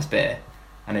drinking a nice beer.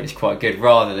 And it was quite good,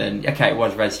 rather than it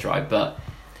was Red Stripe, but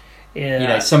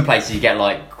some places you get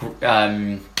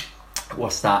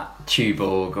what's that,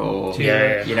 Tuborg or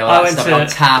that stuff like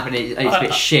Tab, and it's a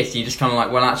bit shit. And you just kind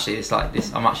of well, actually, it's like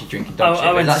this. I'm actually drinking dog shit.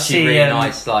 But it's actually really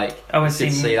nice. I went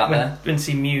to see that there. Went to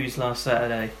see Muse last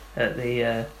Saturday at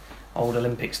the old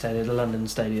Olympic Stadium, the London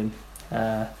Stadium.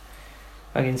 Again,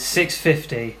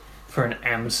 $6.50 for an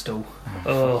Amstel.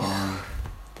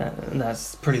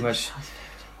 That's pretty much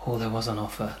all there was on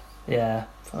offer. Yeah,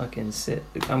 fucking sick.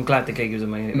 I'm glad the gig was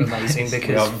amazing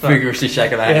because I'm vigorously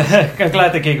shaking my head. Yeah, I'm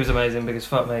glad the gig was amazing because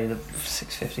fuck me, the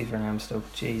 $6.50 for an Amstel,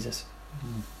 Jesus.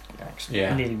 Actually,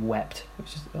 nearly wept. It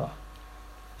was just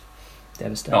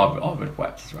devastating. I would have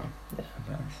wept as well.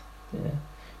 Yeah.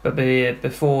 But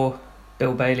before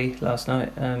Bill Bailey last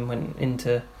night went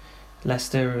into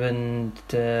Leicester and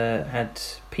had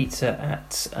pizza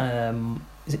at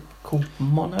is it called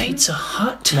Mono? Pizza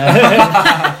Hut. No,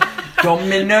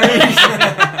 Domino's.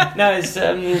 no, it's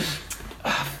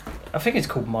I think it's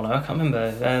called Mono. I can't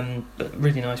remember. But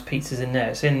really nice pizzas in there.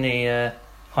 It's in the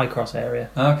High Cross area.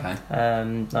 Okay.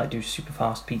 Like do super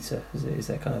fast pizza is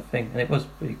that kind of thing, and it was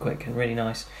really quick and really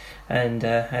nice. And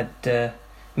had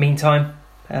Meantime.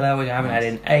 Hello, which I haven't had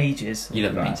in ages. You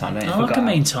love Meantime, don't you? I like a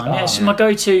Meantime. Yeah, it's yeah. my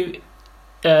go-to.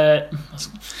 I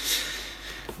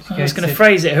was going to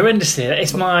phrase it horrendously.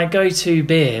 It's my go-to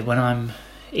beer when I'm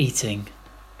eating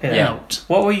out.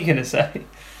 What were you going to say?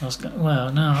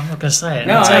 Well, no, I'm not going to say it.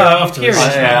 No, I'll tell you I'm afterwards.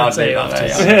 curious. I'll tell you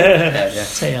afterwards. Yeah.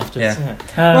 Tell you afterwards.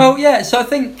 Yeah. Well, yeah. So I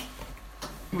think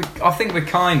we're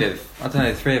kind of. I don't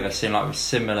know. The three of us seem like we're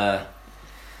similar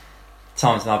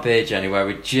times in our beer journey where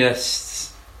we've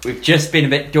just been a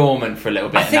bit dormant for a little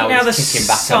bit. I think and now we're the kicking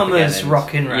back up summer's again,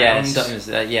 rocking round. Yeah, summer's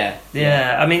yeah.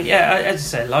 I mean, as I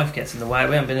say, life gets in the way.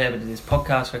 We haven't been able to do this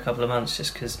podcast for a couple of months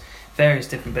just because various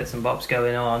different bits and bobs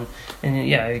going on, and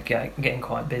getting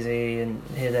quite busy and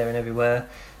here, there, and everywhere.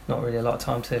 Not really a lot of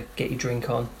time to get your drink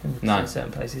on in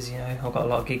certain places. I've got a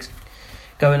lot of gigs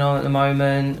going on at the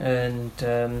moment,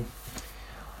 and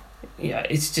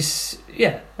it's just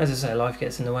as I say, life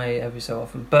gets in the way every so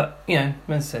often. But as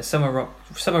I say, summer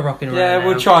rocking around. Yeah, now.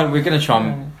 we're going to try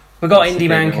and. We've got Indie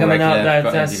Man coming up.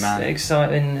 That's Indie Man.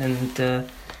 exciting, and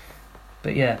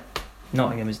but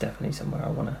Nottingham is definitely somewhere I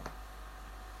want to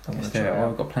try out.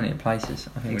 We've got plenty of places.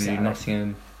 I think we need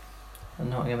Nottingham. A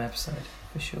Nottingham episode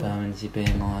for sure. Bermondsey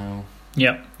Beer Mile.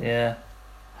 Yep. Yeah.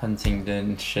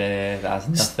 Huntingdonshire, that has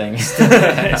nothing.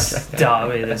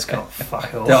 Derby, that's got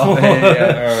fuck all.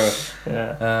 Yeah.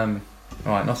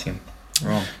 Alright, Nottingham.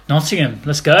 We're on. Nottingham,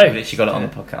 let's go. We've literally got it on the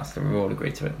podcast and we've all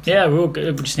agreed to it. So. Yeah, we're all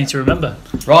good. We just need to remember.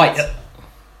 Right.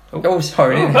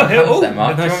 Sorry.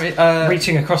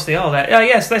 Reaching across the aisle there.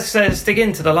 Yes, let's dig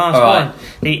into the last one.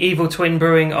 The Evil Twin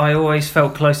Brewing. I always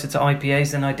felt closer to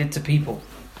IPAs than I did to people.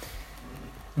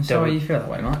 I'm sorry you feel that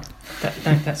way, Mike.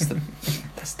 That's the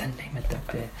name of that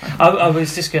beer. I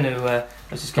was just going to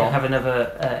have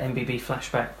another MBB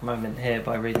flashback moment here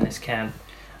by reading this can.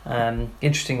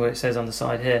 Interesting what it says on the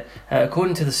side here.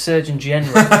 According to the Surgeon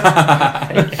General, we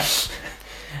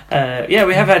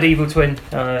have had Evil Twin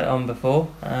on before.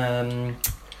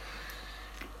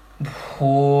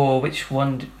 Which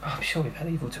one? I'm sure we've had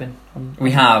Evil Twin on.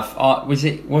 We have. Was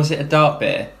it a dark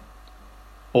beer,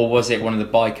 or was it one of the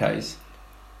Bicos?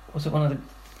 Was it one of the?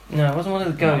 No, it wasn't one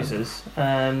of the Gozers.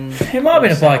 It might have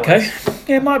been a Bico.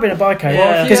 Yeah, it might have been a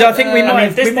Bico. Because I think we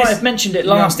might have mentioned it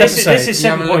last episode. This is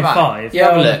 7.5.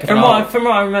 Yeah, have a look. From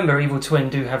what I remember, Evil Twin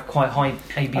do have quite high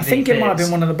ABV. I think it might have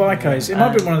been one of the Bicos. It might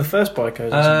have been one of the first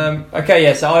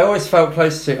Bicos. So I always felt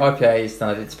closer to IPAs than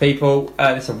I did to people.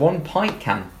 It's a 1 pint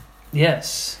can.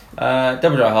 Yes.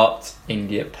 Double dry hopped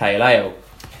India Pale Ale.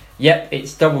 Yep,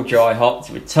 it's double dry hopped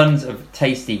with tons of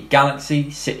tasty Galaxy,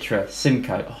 Citra,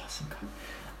 Simcoe,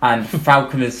 and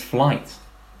Falconer's Flight.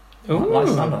 Ooh, like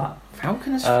the sound of that.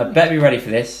 Falconer's Flight. Better be ready for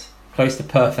this. Close to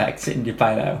perfect India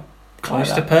Pale Ale.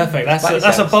 Close to perfect.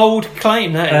 That's a bold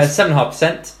claim. That is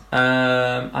 7.5%,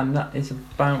 and that is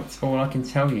about all I can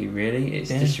tell you. Really, it's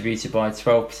distributed by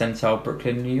 12 Percentile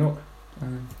Brooklyn, New York.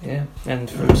 And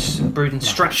brewed in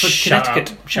Stratford,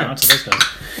 Connecticut. Shout out to those guys.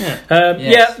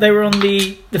 Yeah, they were on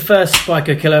the first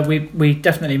Bico Killer. We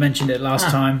definitely mentioned it last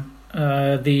time.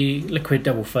 The liquid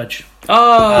double fudge.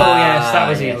 Yes, that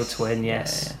was Evil Twin.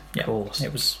 Yes, of course,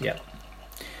 it was. Yeah.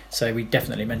 So we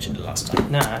definitely mentioned it last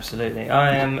time. No, absolutely.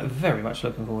 I am very much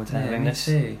looking forward to having this.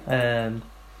 Too.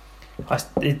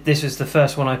 This was the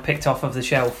first one I picked off of the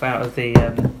shelf out of the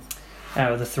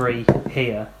three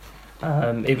here.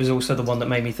 It was also the one that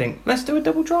made me think, let's do a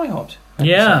double dry hopped.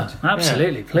 Yeah,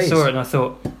 absolutely. Please. I saw it and I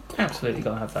thought, absolutely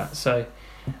got to have that. So,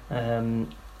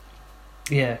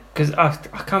 because I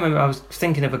can't remember. I was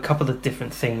thinking of a couple of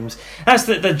different themes. That's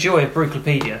the joy of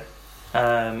Brewclopedia.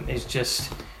 Is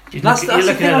just you're looking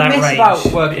at that range. About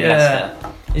working Leicester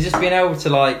is just being able to,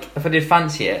 like, if I did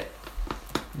fancy it,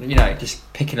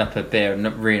 just picking up a beer and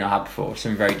really not had before,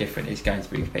 something very different is going to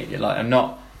Brewclopedia. Like, I'm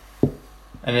not,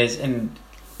 and it's a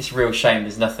real shame.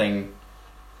 There's nothing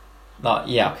like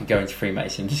I could go into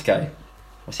Freemason and just go,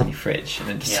 what's in your fridge, and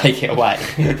then just take it away.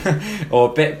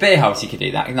 Or Beer House, you could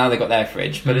do that. Now they've got their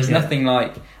fridge, but there's nothing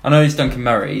like. I know it's Duncan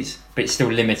Murray's, but it's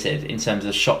still limited in terms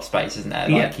of shop space, isn't there?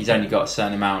 Like he's only got a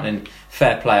certain amount. And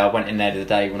fair play, I went in there the other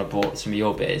day when I bought some of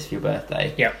your beers for your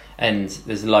birthday. Yeah. And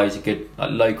there's loads of good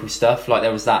local stuff. Like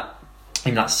there was that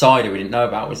cider we didn't know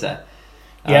about, was there?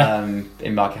 Yeah.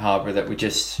 In Market Harbour that we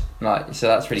just so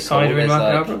that's really cider cool. In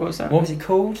Market Harbour, what was that? What was it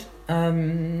called?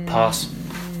 Pass.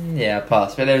 Yeah,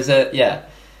 pass. But there was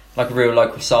like a real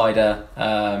local cider,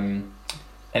 and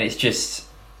it's just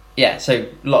so a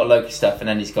lot of local stuff. And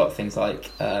then he's got things like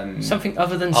something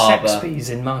other than Arbor. Saxby's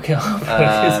in Market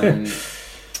Harbour.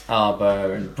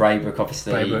 Arbor and Braybrook,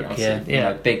 obviously. Braybrook, You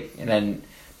know, big, and then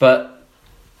but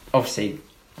obviously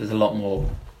there's a lot more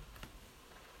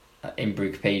in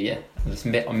Brewpedia.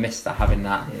 I missed that having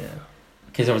that. Yeah.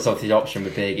 Because obviously the option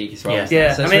with Beer Geek as well.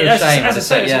 Yeah. So I mean, as I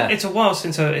say, yeah. it's a while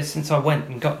since I went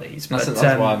and got these. But, That's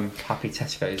why I'm happy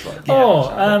Tesco's like.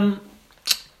 I'll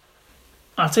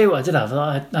tell you what I did have that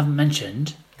I haven't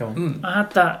mentioned. Go on. I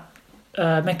had that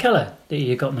McKellar that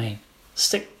you got me.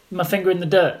 Stick my finger in the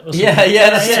dirt. Or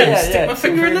something. Stick my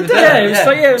finger in the dirt. Yeah,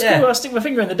 it was cool. I stick my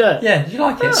finger in the dirt. Yeah, did you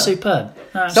like it? Superb.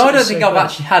 So I don't think I've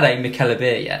actually had a McKellar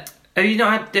beer yet. Have you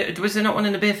not had? Was there not one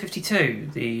in the Beer 52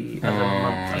 the other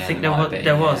month? I think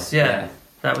there was. Yeah.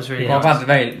 That was really. Well, nice. I've had the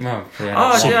very well.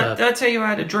 Yeah. Did I tell you I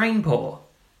had a drain pour?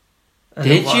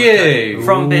 Did you?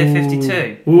 From Beer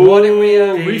 52. Why don't we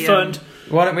refund?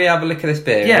 Why don't we have a look at this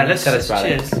beer? Yeah, let's tell us about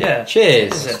cheers. it. Yeah.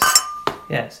 Cheers.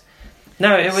 Yes.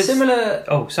 No, it was similar.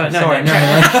 Oh, sorry. No. Sorry, no.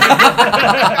 Let's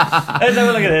have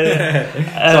a look at it.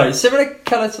 Sorry, similar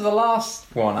colour to the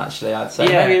last one. Actually, I'd say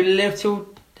Yeah. maybe a little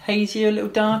hazier, a little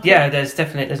darker. Yeah, there's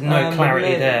no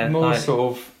clarity there. More like,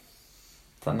 sort of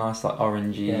that nice like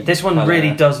orangey. yeah, this one colour.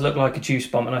 really does look like a juice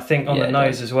bomb, and I think on Yeah, the it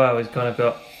nose does. as well, it's kind of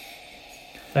got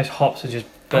those hops are just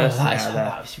bursting out of there.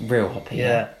 That's real hoppy.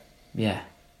 Yeah. Yeah.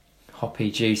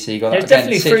 Hoppy, juicy. You got There's that again,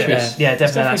 definitely fruit citrus. Yeah,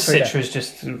 definitely that definitely fruit citrus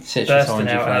just Citrus, bursting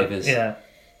orangey out. flavours. Yeah.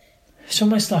 It's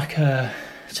almost like to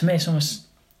me, it's almost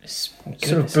sort of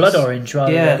Goodness, blood it's- orange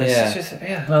rather Yeah, than this is just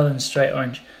rather than straight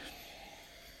orange.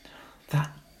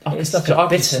 I It's could, like a I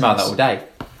could smell that bitterness. all day.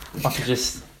 I could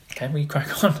just. Okay, we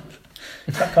crack on.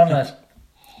 Crack on, lad.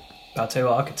 I'll tell you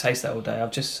what, I could taste that all day.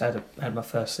 I've just had my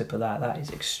first sip of that. That is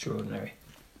extraordinary.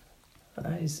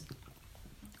 That is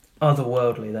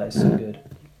otherworldly. That is so good.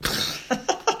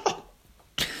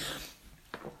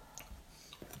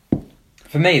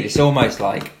 For me, it's almost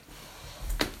like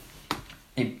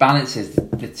it balances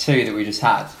the two that we just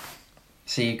had.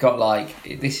 So you've got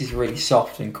like this is really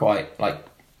soft and quite like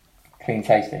clean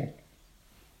tasting.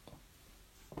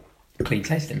 Clean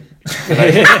tasting.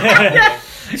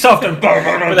 Soft and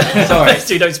Sorry, Those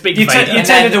two don't speak. You for me. turned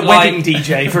then, into a like- wedding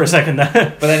DJ for a second there.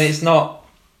 but then it's not.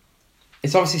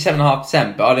 It's obviously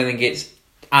 7.5%, but I don't think it's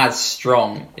as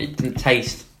strong. It doesn't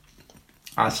taste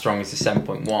as strong as the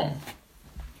 7.1.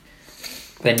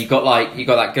 Then you got that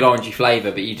good orangey flavour,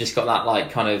 but you just got that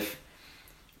like kind of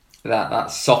that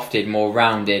softed, more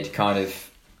rounded kind of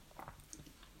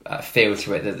feel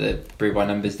to it that the Brew by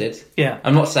Numbers did. Yeah.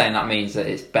 I'm not saying that means that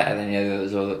it's better than the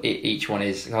others or each one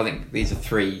is. I think these are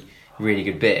three really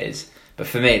good beers, but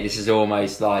for me, this is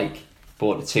almost like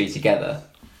brought the two together.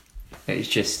 It's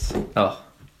just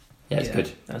it's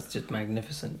good. That's just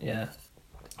magnificent. Yeah,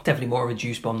 definitely more of a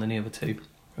juice bomb than the other two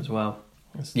as well.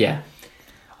 Yeah,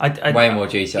 I way more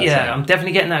juicy. I'd say. I'm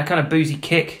definitely getting that kind of boozy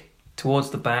kick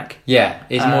towards the back. Yeah,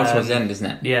 it's more towards the end, isn't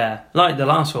it? Yeah, like the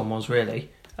last one was really.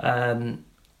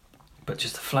 But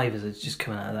just the flavours that's just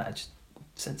coming out of that are just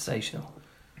sensational.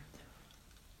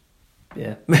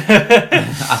 Yeah.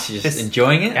 Actually, just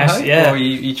enjoying it. Actually, I hope? yeah. Or are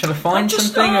you trying to find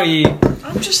just- something? Or are you?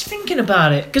 I'm just thinking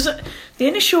about it because the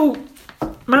initial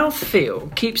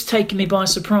mouthfeel keeps taking me by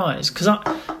surprise. Because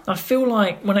I feel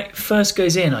like when it first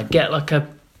goes in, I get like a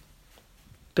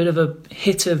bit of a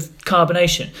hit of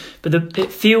carbonation, but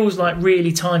it feels like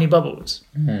really tiny bubbles.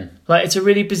 Like it's a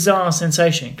really bizarre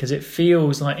sensation because it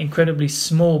feels like incredibly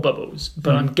small bubbles,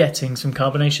 but I'm getting some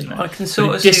carbonation there. I can But sort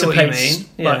it of see what you dissipates,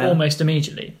 mean. like Yeah. almost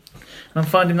immediately. And I'm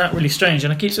finding that really strange,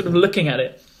 and I keep sort of looking at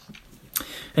it.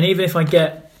 And even if I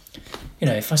get,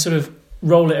 if I sort of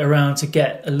roll it around to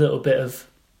get a little bit of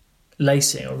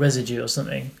lacing or residue or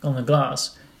something on the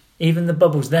glass, even the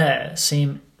bubbles there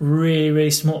seem really,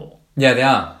 really small. Yeah, they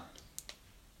are.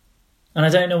 And I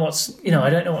don't know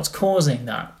what's causing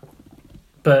that,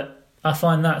 but I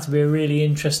find that to be a really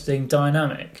interesting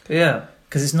dynamic Yeah.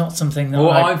 because it's not something that Well,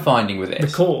 what I I'm finding with this,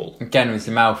 recall. again with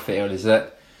the mouthfeel, is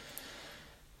that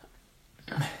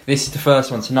this is the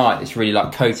first one tonight that's really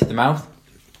like coated the mouth.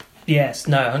 Yes.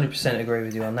 No. 100% agree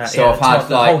with you on that. So yeah, I've had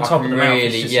the whole like I top of can the mouth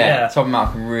really, is just, top of the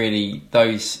mouth can really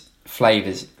those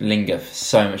flavours linger for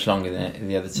so much longer than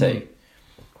the other two.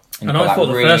 And you've I got thought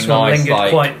that the really first one nice,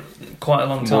 lingered like, quite a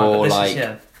long time. more But this like-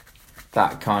 is,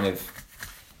 that kind of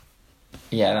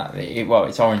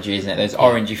it's orangey, isn't it? There's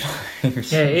orangey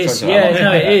flavours. Yeah, it is. Sorry, Yeah, I'm not no,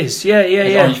 like it that. is. Yeah, yeah,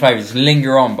 There's yeah. orange flavours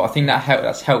linger on, but I think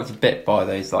that's helped a bit by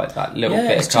those like that little Yeah,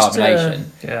 bit of it's just, carbonation.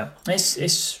 yeah.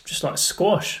 It's just like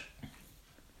squash.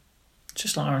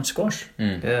 Just like orange squash.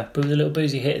 Yeah. But with a little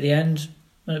boozy hit at the end.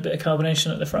 and a bit of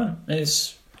carbonation at the front.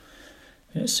 It's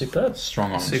superb.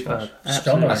 Strong orange Superb. squash.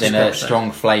 Strong As in a orange.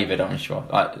 strong flavoured orange squash,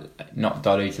 like not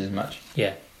diluted as much.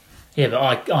 Yeah, but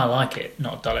I like it,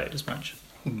 not diluted as much.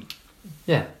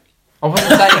 Yeah. I wasn't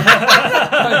saying.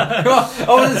 I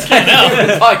wasn't saying it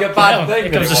was like a bad thing.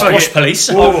 Here comes the anymore. squash police.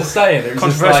 I wasn't saying it was just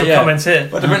Controversial like, yeah. comments here.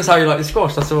 Well, it depends how you like the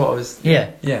squash. That's what I was. Yeah,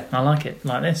 Yeah. I like it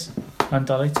like this,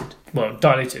 undiluted. Well,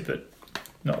 diluted, but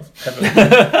not heavily.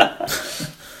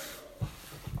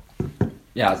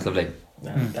 Yeah, it's lovely.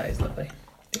 That is lovely.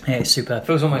 Yeah, it's superb. It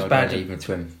feels almost Well bad. done, even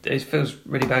to him. It feels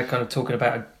really bad kind of talking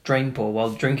about a drain pour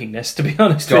while drinking this, to be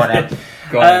honest Go with on, you. Ed.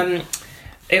 Go on.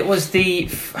 It was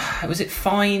was it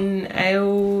Fine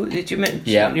Ale? Did you mention?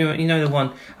 Yeah. You know the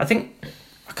one. I think,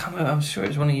 I can't remember, I'm sure it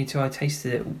was one of you two I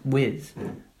tasted it with.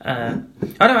 I don't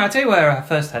know, I'll tell you where I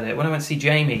first had it. When I went to see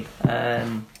Jamie at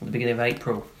the beginning of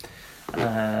April.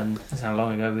 That's how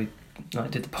long ago we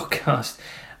did the podcast.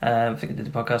 I think I did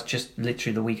the podcast just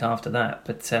literally the week after that.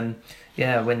 But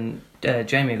yeah, when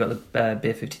Jamie got the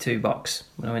Beer 52 box,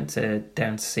 when I went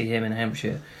down to see him in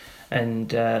Hampshire, and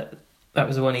that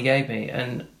was the one he gave me,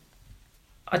 and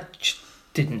I just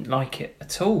didn't like it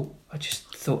at all. I just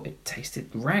thought it tasted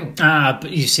rank. But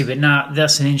you see, but now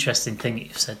that's an interesting thing that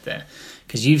you've said there,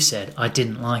 because you've said I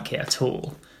didn't like it at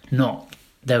all, not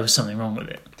there was something wrong with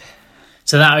it.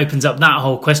 So that opens up that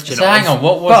whole question. So hang on,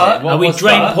 what was it? What Are we was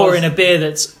drain that? pouring a beer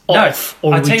that's off,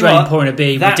 or I are we tell you drain what, pouring a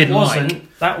beer we that didn't wasn't,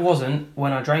 like? That wasn't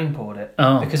when I drain poured it.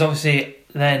 Oh. Because obviously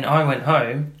then I went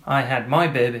home, I had my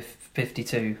Beer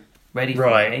 52 ready for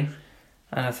Right. me,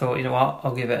 and I thought, you know what,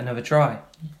 I'll give it another try.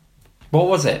 What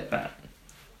was it? But,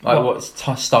 What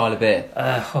style of beer?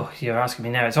 you're asking me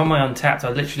now. It's on my Untapped.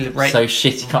 I literally So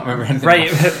shit, you can't remember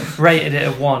anything. rated it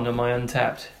a 1 on my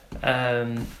Untapped.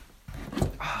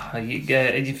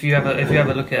 If you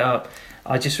ever look it up,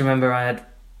 I just remember I had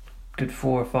good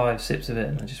 4 or 5 sips of it,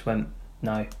 and I just went,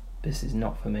 no, this is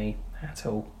not for me at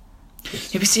all.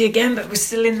 Yeah, but see again, but we're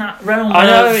still in that realm. I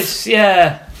know of it's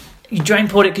you drain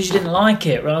poured it because you didn't like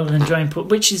it, rather than drain pour,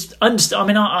 which is I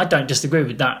mean, I don't disagree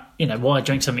with that. You know, why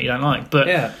drink something you don't like, but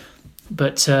yeah.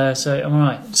 But so I'm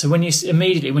right. So when you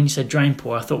said drain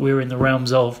pour, I thought we were in the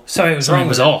realms of So it was something wrong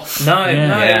was with it. off. No,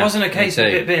 Yeah. it wasn't a Me case of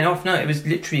too. it being off. No, it was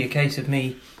literally a case of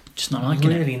me Just not liking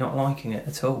it. really not liking it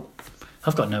at all.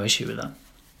 I've got no issue with that.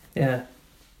 Yeah.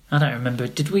 I don't remember.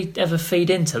 Did we ever feed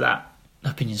into that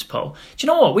opinions poll? Do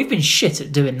you know what? We've been shit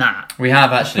at doing that. We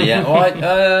have actually, yeah.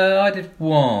 Well, I did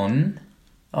one.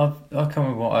 I can't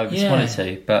remember what I responded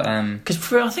to, but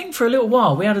Because I think for a little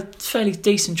while we had a fairly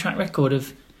decent track record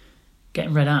of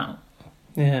getting read out.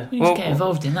 Yeah. We need to get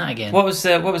involved in that again. What was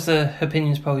the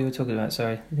opinions poll you were talking about?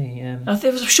 Sorry.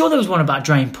 I'm sure there was one about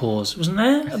drain pours, wasn't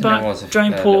there? think About there was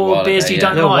drain a little pour while beers ago, you yeah. a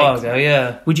don't little while like. ago,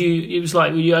 yeah. Would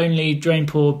you only drain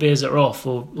pour beers that are off,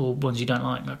 or ones you don't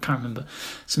like? I can't remember,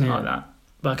 something Yeah. like that.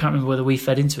 But I can't remember whether we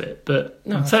fed into it. But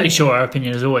No, I'm I fairly think- sure our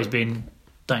opinion has always been,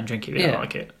 don't drink it if you Yeah. don't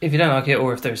like it. If you don't like it,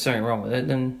 or if there's something wrong with it,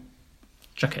 then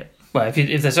Chuck it. well, if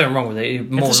there's something wrong with it, you're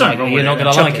more there's something likely wrong you're with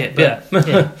not it, going to then like chuck it.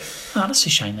 Yeah. Yeah. Oh, that's a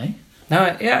shame, though.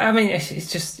 No, yeah. I mean,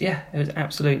 it's just it was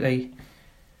absolutely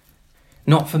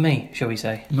not for me, shall we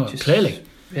say? No, Just- clearly.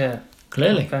 Yeah.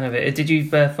 Clearly. Not a fan of it. Did you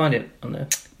find it on there?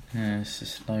 yeah, it's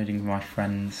just loading my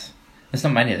friends. There's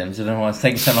not many of them, so I don't know why it's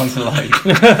taking so long to load.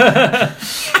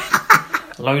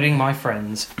 Loading my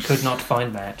friends. Could not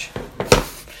find match.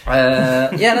 Yeah,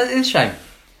 that's a shame.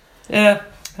 Yeah.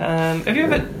 Have you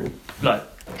ever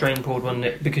drain poured one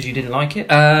because you didn't like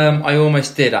it? I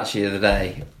almost did actually the other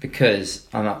day because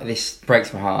this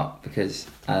breaks my heart because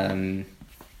I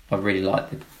really like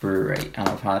the brewery and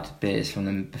I've had beers from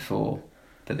them before,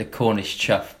 but the Cornish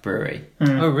Chuff Brewery.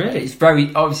 Oh, really? It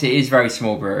is very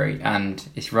small brewery and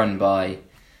it's run by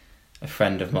a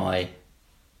friend of my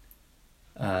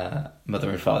mother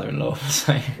and father-in-law.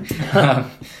 So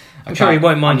I'm sure he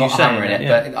won't mind I'm you not saying hammering it, it,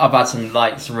 yeah. but I've had some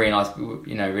really nice,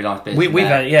 really nice beers. from We've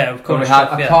there. had, yeah, of But course. I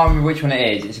can't remember which one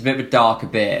it is. It's a bit of a darker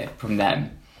beer from them,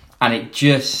 and it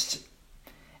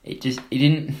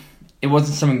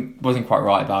wasn't quite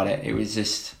right about it. It was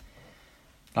just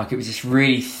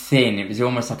really thin. It was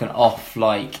almost like an off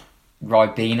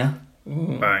Ribena,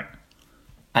 Right.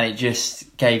 and it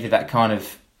just gave it that kind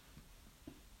of,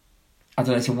 I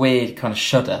don't know. It's a weird kind of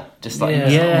shudder, just like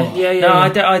Yeah. No, I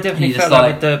definitely You just felt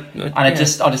like with the. And I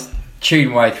just chewed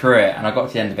my way through it, and I got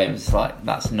to the end of it, and it was like,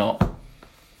 that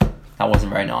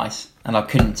wasn't very nice, and I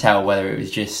couldn't tell whether it was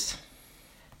just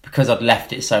because I'd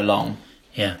left it so long.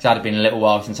 Yeah. Because it had been a little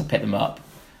while since I picked them up,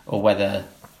 or whether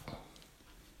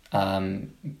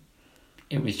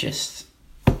it was just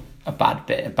a bad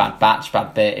bit, a bad batch,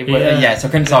 bad bit. So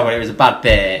I couldn't tell whether it was a bad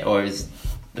bit or it was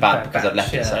bad because I'd batch,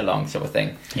 left it so long, sort of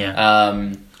thing. Yeah.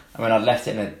 And when I'd left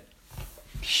it in a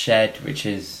shed, which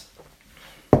is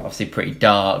obviously pretty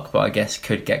dark, but I guess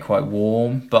could get quite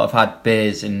warm. But I've had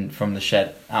beers from the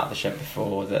shed, out the shed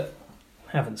before that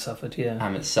Haven't suffered, yeah.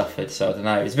 haven't suffered. So I don't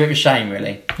know. It's a bit of a shame,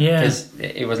 really. Yeah. Because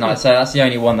it was nice. So that's the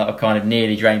only one that I've kind of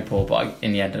nearly drain poured, but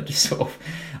in the end, I just sort of,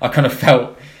 I kind of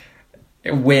felt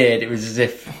weird. It was as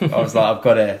if I was like, I've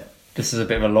got to. This is a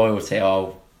bit of a loyalty.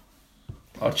 I'll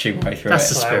chew my way through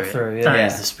That's it. the Plough spirit. through, yeah. That Yeah.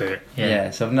 is the spirit. Yeah.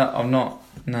 Yeah. So I'm not.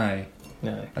 No.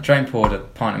 No. I drain poured a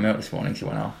pint of milk this morning, so it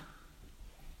went off.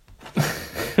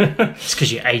 It's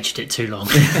because you aged it too long.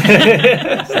 So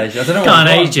I don't know. Can't what-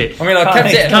 age it. I mean, I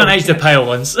kept it. Can't age the pale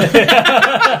ones. Kept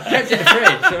it in the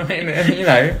fridge. I mean, you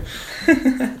know.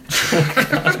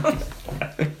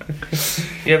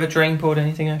 You ever drain poured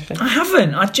anything, Ashley? I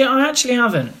haven't. I actually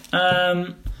haven't.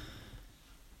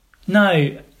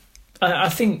 No, I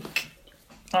think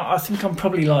I'm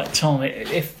probably like Tom.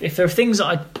 If there are things that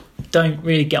I don't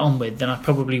really get on with, then I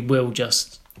probably will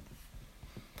just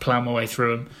plough my way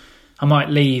through them. I might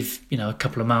leave, a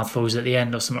couple of mouthfuls at the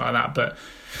end or something like that, but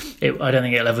I don't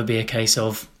think it'll ever be a case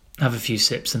of have a few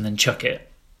sips and then chuck it,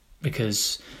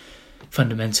 because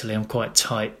fundamentally I'm quite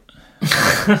tight.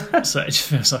 So it just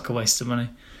feels like a waste of money.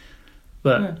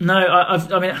 But no,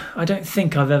 I don't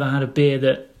think I've ever had a beer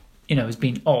that has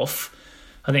been off.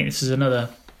 I think this is another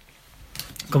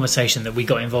conversation that we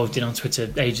got involved in on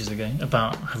Twitter ages ago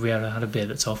about have we ever had a beer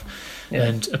that's off. Yeah.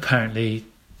 And apparently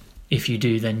if you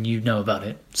do, then you know about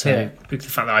it. So the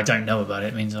fact that I don't know about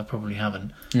it means I probably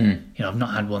haven't. I've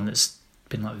not had one that's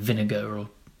been like vinegar or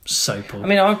soap or... I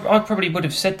mean, I probably would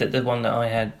have said that the one that I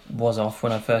had was off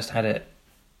when I first had it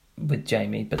with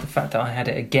Jamie, but the fact that I had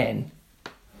it again...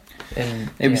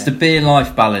 It was the Beer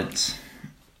Life Balance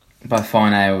by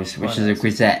Fine Ales, which is a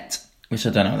grisette, which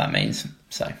I don't know what that means.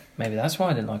 So maybe that's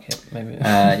why I didn't like it. Maybe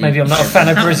I'm not a fan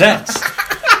of grisettes.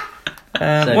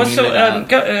 Have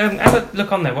a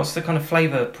look on there. What's the kind of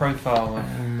flavour profile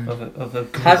of a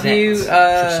grisette? Have you? Just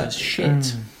says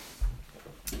shit.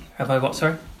 Have I what?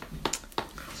 Sorry.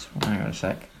 Hang on a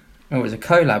sec. Oh, it was a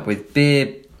collab with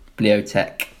Beer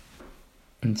Bibliotech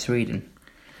in Sweden.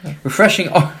 Refreshing.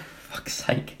 Fuck's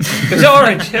sake. It's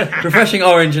orange. Refreshing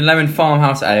orange and lemon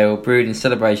farmhouse ale brewed in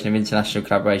celebration of international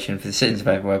collaboration for the Citizens of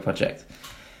Everywhere project.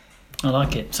 I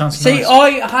like it. Sounds nice. nice. I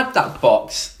had that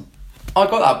box. I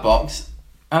got that box,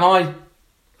 and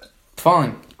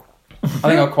fine. I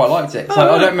think I quite liked it. So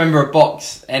I don't remember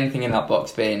anything in that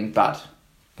box being bad.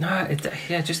 No,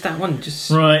 just that one.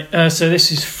 Right, so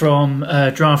this is from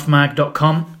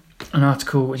draftmag.com, an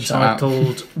article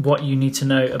entitled What You Need to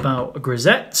Know About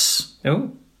Grisettes.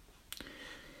 Oh.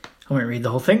 I won't read the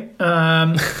whole thing.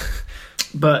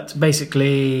 But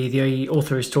basically, the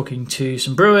author is talking to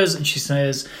some brewers, and she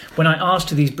says, when I asked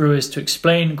these brewers to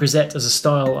explain grisette as a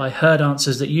style, I heard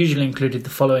answers that usually included the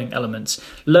following elements: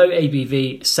 low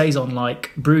ABV,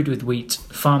 saison-like, brewed with wheat,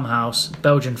 farmhouse,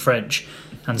 Belgian French,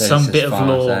 and some bit of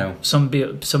lore, some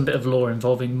bit of lore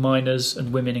involving miners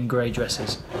and women in grey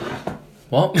dresses.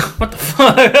 What? What the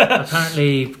fuck?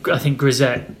 Apparently, I think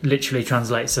grisette literally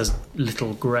translates as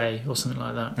little grey or something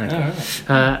like that. Okay.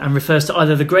 Right. And refers to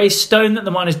either the grey stone that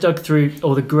the miners dug through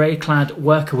or the grey-clad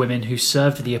worker women who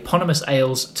served the eponymous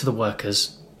ales to the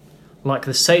workers. Like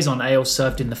the saison ale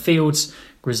served in the fields,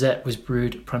 grisette was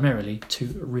brewed primarily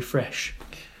to refresh.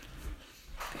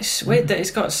 It's weird that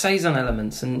it's got saison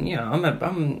elements, and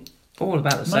I'm all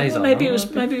about the saison. Maybe it was a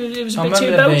bit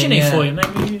too Belgian-y for you.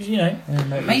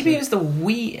 Maybe it was the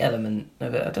wheat element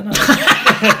of it. I don't know.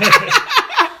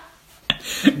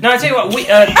 No, I tell you what.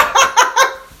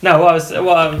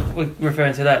 What I'm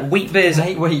referring to that wheat beers. I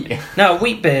hate wheat. No,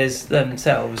 wheat beers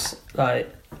themselves are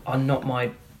not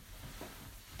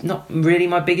really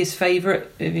my biggest favourite.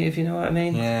 If you know what I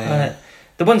mean. Yeah.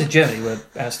 The ones in Germany were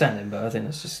outstanding, but I think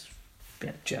that's just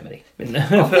Germany. I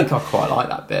think I quite like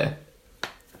that beer.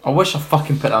 I wish I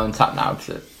fucking put that on tap now,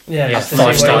 because Yeah,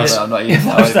 5 stars. I'm not even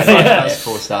 4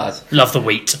 stars. Love the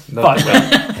wheat. But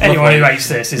anyone who hates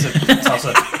this is a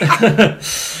toss-up.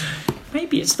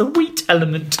 Maybe it's the wheat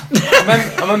element.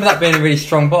 I remember that being a really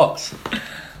strong box.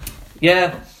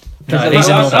 Yeah. No, these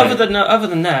are not other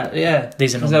than that, yeah.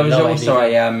 These are not. There was also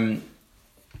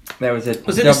there was a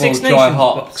was it double the Six dry Nations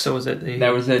hop box, or was it the?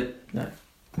 There was a No.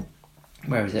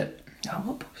 Where was it? Oh,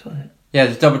 what box was it? Yeah,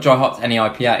 there's double dry hopped any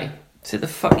IPA Is it the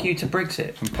fuck you to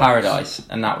Brexit? from Paradise,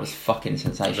 and that was fucking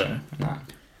sensational. Nah.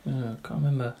 Oh, I can't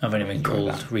remember. I've only been Enjoy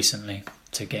called that. recently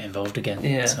to get involved again.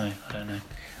 Yeah. So I don't know.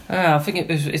 I think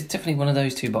it's definitely one of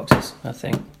those two boxes. I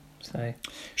think so.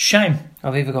 Shame.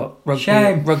 I've either got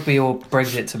Shame. rugby or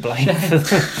Brexit to blame.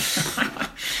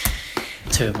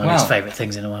 Two of my Wow. least favourite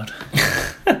things in the world.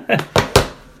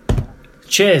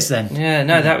 cheers then. Yeah,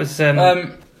 no, that was.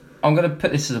 I'm going to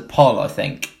put this as a poll, I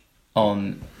think,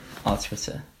 on our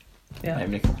Twitter. Yeah.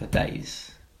 Maybe in a couple of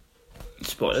days.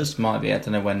 Spoilers. Might be. I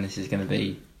don't know when this is going to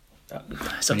be.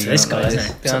 It's up to this guy, isn't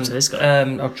it? It's up to this guy.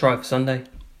 I'll try for Sunday.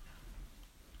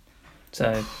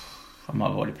 So I might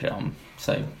have already put it on.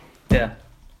 So yeah.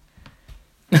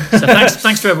 So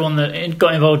thanks to everyone that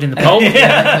got involved in the poll.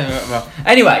 Well,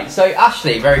 anyway, so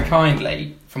Ashley very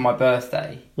kindly for my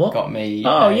birthday got me.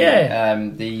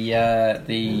 The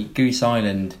Goose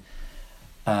Island.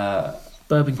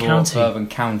 Bourbon County. Bourbon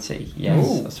County. Yes,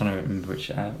 Ooh. I was trying to remember which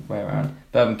way around.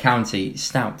 Bourbon County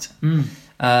Stout. Mm.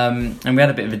 And we had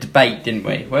a bit of a debate, didn't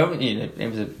we? Well,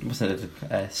 it wasn't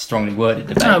a strongly worded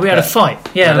debate. No, we had a fight.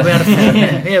 Yeah, we had a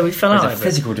fight. Yeah, we fell out. It was a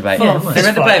physical debate. Yeah, We had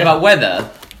a debate about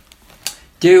whether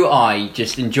do I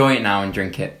just enjoy it now and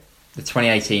drink it. The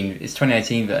 2018, it's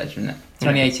 2018 version, isn't it?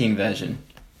 2018 version,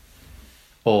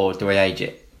 or do I age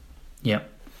it? Yep.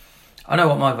 I know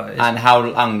what my vote is. And how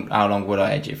long would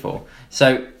I age it for?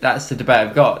 So that's the debate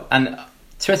I've got. And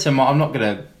Twitter, I'm not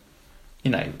going to,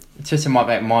 Twitter might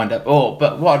make my mind up.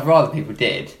 But what I'd rather people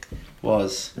did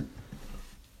was,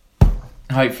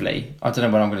 hopefully, I don't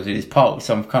know when I'm going to do this poll,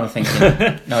 so I'm kind of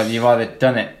thinking, no, you've either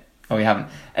done it or you haven't.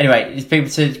 Anyway, it's people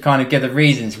to kind of give the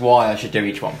reasons why I should do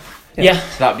each one. Yeah.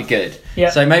 So that'd be good. Yeah.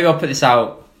 So maybe I'll put this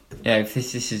out, if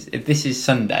this is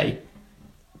Sunday.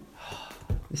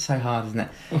 It's so hard, isn't it?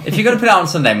 If you're going to put it out on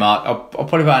Sunday, Mark, I'll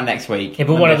put it out next week. Yeah,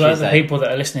 but what about the people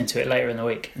that are listening to it later in the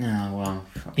week? Oh, well.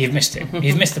 You've missed it.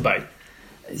 You've missed the boat.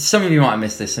 Some of you might have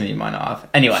missed this, some of you might not have.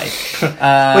 Anyway.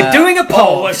 We're doing a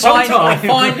poll at some time.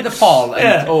 Find the poll,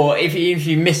 or if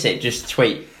you miss it, just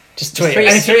tweet. Just tweet. And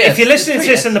if you're listening to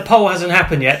this and the poll hasn't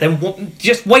happened yet, then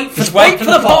just wait for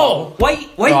the poll. Wait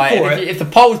right, for it. If the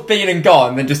poll's been and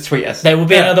gone, then just tweet us. There will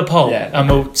be another poll, Yeah. and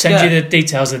we'll send you the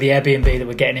details of the Airbnb that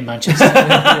we're getting in Manchester.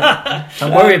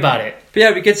 Don't worry about it. But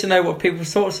yeah, it'd be good to know what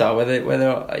people's thoughts are.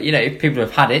 Whether if people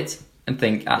have had it and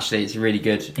think actually it's really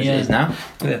good as it is now,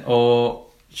 or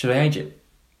should I age it?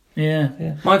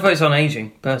 Yeah. My vote's on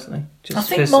ageing, personally. Just I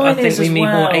think 'cause mine I think is we as need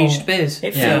well. more aged beers.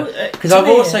 Because I've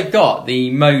also got the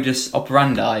modus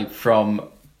operandi from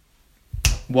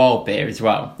Wild Beer as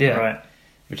well. Yeah. Right.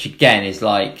 Which again is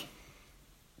like,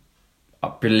 I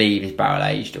believe is barrel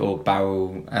aged or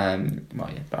barrel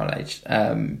aged.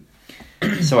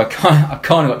 So I kind of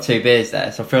got two beers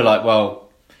there. So I feel like, well,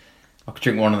 I could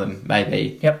drink one of them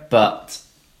maybe. Yep. But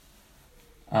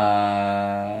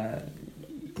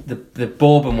the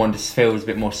bourbon one just feels a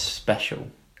bit more special.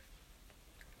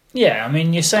 Yeah, I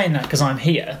mean, you're saying that because I'm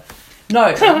here.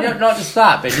 No, not just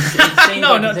that, but it seems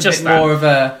No, like not it's just a bit more of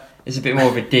a. It's a bit more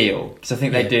of a deal because I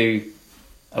think they do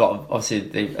a lot of. Obviously,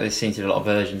 they've seen to a lot of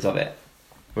versions of it.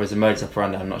 Whereas the modus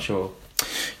operandi, I'm not sure.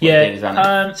 Yeah, the deal is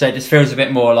around it. So it just feels a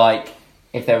bit more like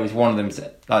if there was one of them,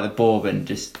 like the bourbon,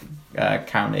 just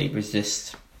county was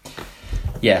just.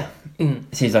 Yeah,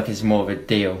 it seems like it's more of a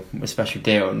deal, a special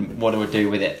deal, and what do I do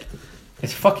with it?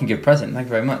 It's a fucking good present. Thank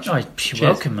you very much. Oh, you're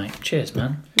welcome, mate. Cheers,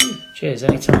 man. Cheers,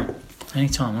 anytime.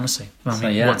 Anytime, honestly. Well, I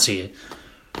mean, once a year.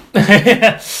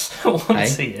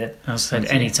 Once a year. I said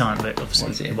any time, but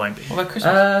obviously it won't be. What about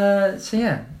Christmas? So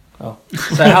yeah. Oh.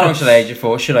 So how long should I age it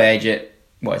for? Should I age it?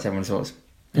 What is everyone's thoughts?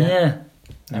 Yeah.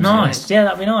 Nice. Yeah,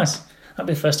 that'd be nice. That'd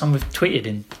be the first time we've tweeted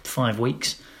in 5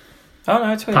 weeks. Oh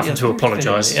no, tweeted. Apart from to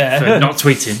apologise for not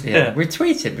tweeting. Yeah. We've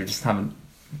tweeted, we just haven't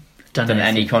done anything.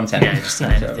 any content. Yeah, just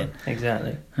done anything.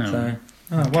 Exactly. So,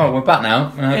 well, we're back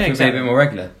now, and hopefully we'll be a bit more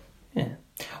regular. Yeah.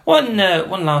 One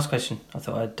last question I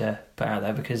thought I'd put out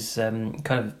there because kind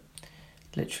of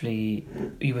literally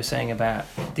you were saying about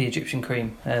the Egyptian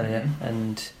cream earlier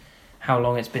and how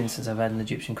long it's been since I've had an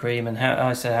Egyptian cream and how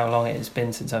I said how long it has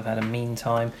been since I've had a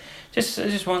Meantime.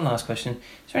 Just one last question.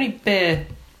 Is there any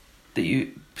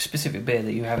specific beer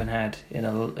that you haven't had in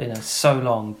a so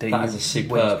long that is a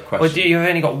superb question. Or do you've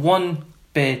only got one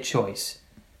beer choice?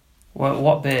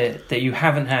 What beer that you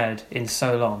haven't had in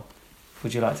so long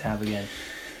would you like to have again?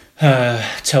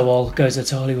 Towal goes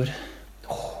to Hollywood.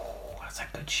 Oh, that's a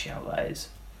good shout. That is.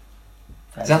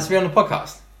 Does that have to be on the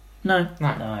podcast? No.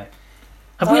 No.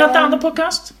 Have we had that on the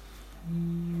podcast? I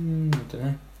don't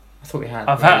know. I thought we had.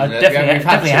 I've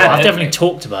definitely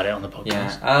talked about it on the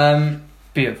podcast. Yeah.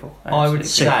 Beautiful. I would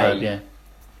say yeah.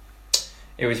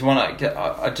 It was one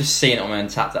I just seen it on my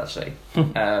Untapped actually.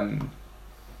 Depends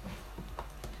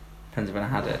on when I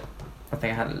had it. I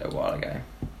think I had it a little while ago.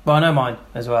 Well, I know mine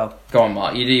as well. Go on,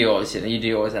 Mark. You do yours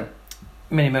then.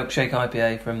 Mini Milkshake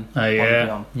IPA from Oh yeah.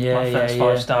 Beyond. Yeah, my first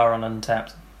 5 yeah. star on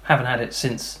Untapped. Haven't had it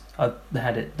since I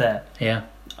had it there. Yeah.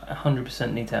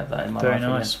 100% need to have that in my Very life.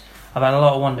 nice. Again. I've had a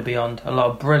lot of Wonder Beyond, a lot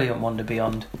of brilliant Wonder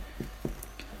Beyond.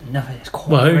 no, it's quite.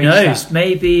 Well, who reached knows? that.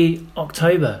 Maybe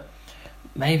October.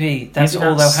 Maybe that's Maybe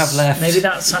all they'll have left. Maybe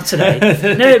that's Saturday.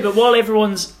 No, but while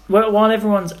everyone's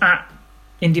at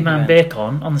Indie Man Beer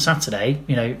Con on the Saturday,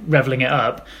 revelling it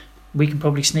up, we can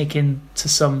probably sneak in to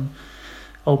some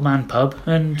old man pub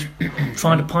and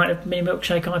find a pint of mini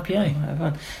milkshake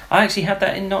IPA. I actually had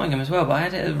that in Nottingham as well, but I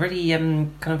had it at a really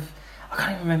kind of, I can't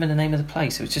even remember the name of the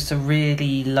place. It was just a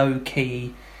really low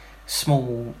key,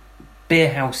 small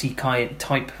beer housey kind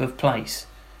type of place.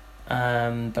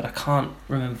 But I can't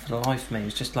remember for the life of me. It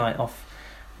was just like off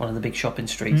one of the big shopping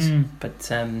streets. But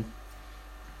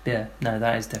yeah, no,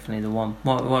 that is definitely the one.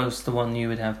 What was the one you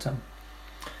would have, Tom?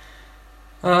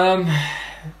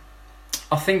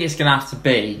 I think it's going to have to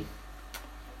be.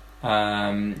 So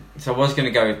I was going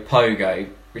to go with Pogo,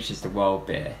 which is the wild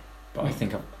beer, but I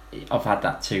think I've had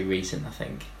that too recent. I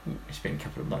think it's been a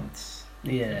couple of months.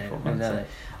 Yeah, exactly.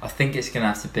 I think it's going to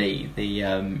have to be the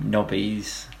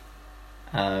Nobbies.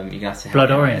 You're going to have to Blood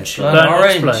Orange. Burnt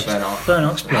Orange. Burnt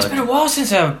Oxblood. It's been a while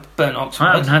since I have Burnt I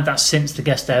Oxblood. haven't had that since the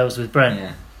guest ales with Brent.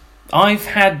 Yeah. I've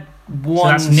had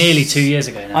one. So that's nearly 2 years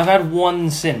ago now. I've had one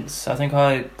since. I think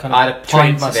I kind I had a of pint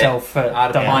trained of myself. it. I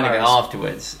had a pint of it Harris.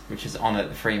 afterwards, which was on at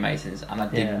the Freemasons, and I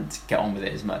didn't get on with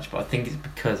it as much. But I think it's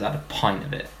because I had a pint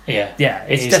of it. Yeah,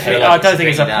 It's is definitely. hell I of don't think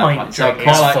it's a pint. So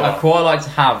I quite like to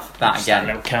have that Just that again.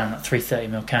 little can, that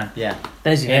 330ml can. Yeah.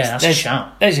 There's your That's a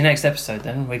shout. There's your next episode.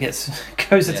 Then we get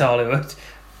goes to Hollywood.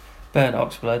 Burnt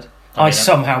Oxblood. I mean,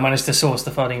 somehow managed to source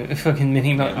the fucking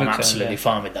mini milk. I'm absolutely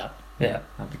fine with that. Yeah,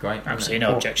 That'd be great. Absolutely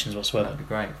no objections whatsoever. That'd be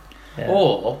great. yeah.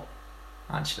 Or,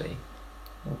 actually,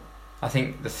 I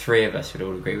think the three of us would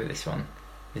all agree with this one.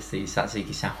 It's the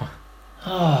Tzatziki Sour.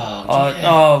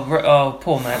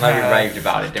 Poor man. I know we raved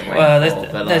about it, didn't we? Well,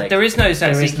 there is no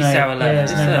Tzatziki Sour left.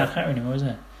 There's is no there? Mad Hatter anymore, is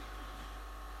there?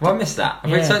 Well, I missed that. Have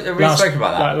Yeah. we spoken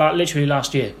about that? Like literally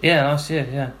last year. Yeah, last year.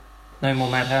 Yeah, no more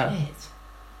Mad Hatter. Shit.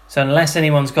 So unless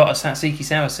anyone's got a Tzatziki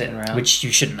Sour sitting around, Which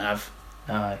you shouldn't have.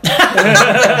 no.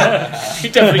 You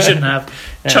definitely shouldn't have.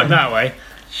 Chuck that away.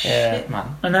 Yeah. Shit,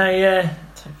 man. I know, yeah.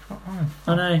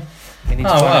 I know. We need to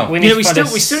Oh, find- wow. we need to we find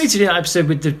still need to do that episode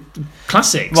with the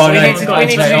classics. Well, So we we need haven't to- got we it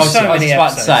need today. to do so I was many about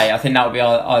to episodes. say, I think that would be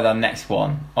either our next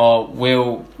one, or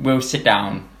we'll sit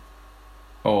down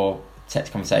or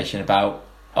text conversation about.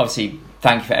 Obviously,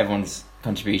 thank you for everyone's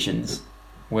contributions.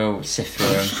 We'll sift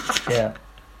through them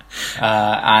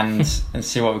and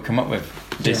see what we come up with.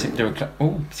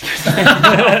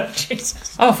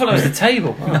 Jesus. Oh, I thought it was the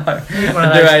table. Oh. One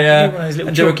of those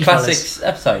little do a chalky classics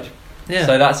episode. Yeah.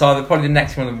 So that's either probably the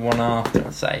next one or the one after,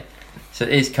 I'd say. So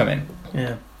it is coming.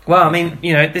 Yeah. Well, I mean,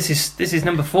 this is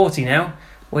number 40 now.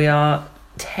 We are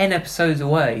 10 episodes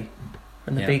away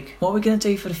from the big. What are we going to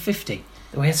do for the 50?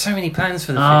 We had so many plans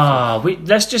for the 50.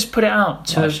 Let's just put it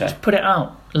out. Live show. Just put it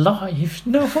out live.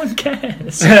 No one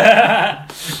cares.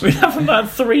 We have about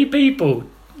 3 people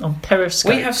on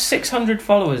Periscope. We have 600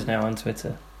 followers now on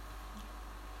Twitter.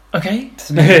 Okay.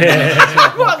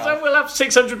 What? So we'll have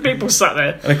 600 people sat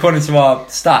there. And according to our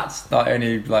stats, like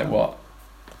only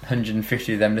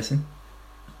 150 of them listen.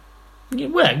 Yeah,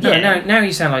 well, No, yeah. now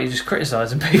you sound like you're just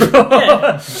criticising people.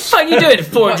 Yeah. What are you doing?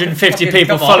 450 Fucking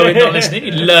people come on. following, not listening.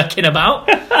 You're lurking about.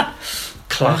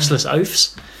 Classless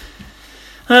oafs.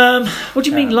 What do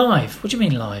you mean live? What do you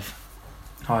mean live?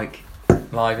 Like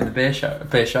live in the beer show,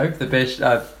 the beer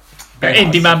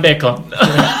Indie Man Beer Con.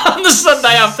 On the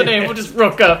Sunday afternoon, we'll just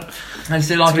rock up. And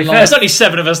so like There's only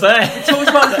 7 of us there. talked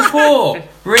about it before.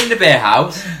 We're in the beer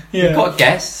house. Yeah. We've got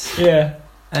guests, Yeah.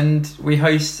 and we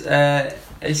host.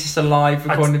 It's just a live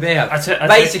recording of the beer house.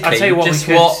 Basically, I tell you what, just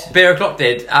we could, what Beer O'Clock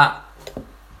did at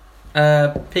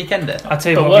Peak Ender, I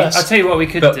tell you But what, worse. I tell you what we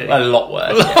could but do. a lot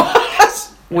worse.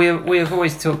 yeah. We have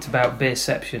always talked about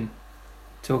Beerception,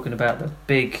 talking about the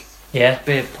big Yeah.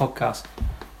 beer podcast.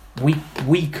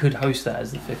 We could host that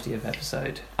as the 50th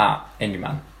episode, At Indie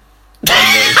Man.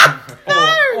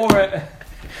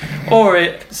 or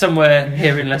it somewhere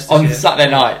here in Leicestershire. On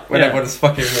Saturday night when Yeah. everyone's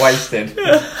fucking wasted.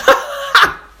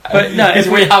 But no, Because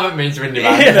we haven't been to Indie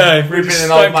Man. No, We've been in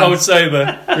stone old cold man's,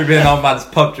 sober. we've been in old man's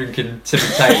pub drinking Timmy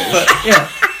Taylors. yeah.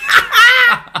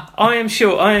 I am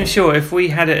sure if we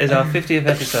had it as our 50th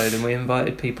episode and we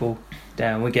invited people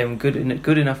down, we gave them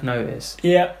good enough notice.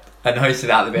 Yeah. And hosted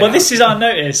at the beer Well, house. this is our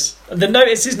notice. The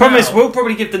notice is Promise, now. we'll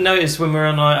probably give the notice when we're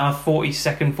on our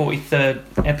 42nd, 43rd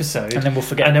episode. And then we'll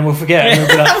forget. And then we'll forget. And we'll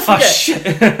be like, oh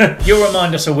shit. You'll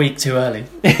remind us a week too early.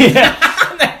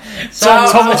 So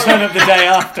Tom will turn up the day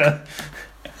after.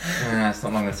 It's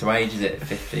not long enough to age, is it?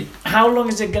 50. How long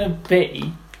is it going to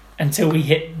be until we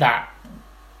hit that?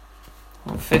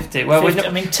 50. Well, 50, we're not,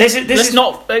 I mean, this let's is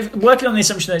not working on the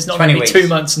assumption that it's not 20 going to be weeks.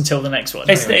 2 months until the next one.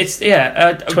 It's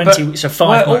 20 but weeks, so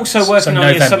 5 we're months. also working so on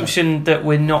November. the assumption that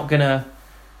we're not going to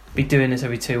be doing this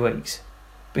every 2 weeks.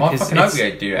 I fucking hope it's-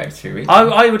 we do it every 2 weeks.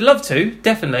 I would love to,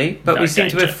 definitely, but No we seem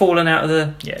to danger. have fallen out of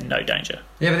the... Yeah, no danger.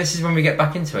 Yeah, but this is when we get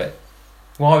back into it.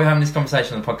 Why are we having this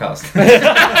conversation on the podcast?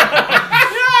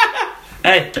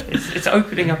 Hey, it's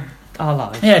opening up our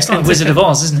lives. Yeah, it's like Wizard of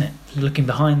Oz, isn't it? Looking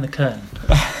behind the curtain.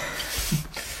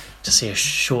 To see a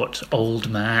short old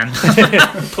man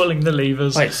pulling the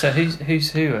levers. Wait, so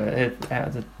who's who out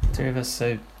of the two of us?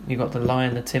 So you got the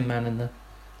Lion, the Tin Man, and the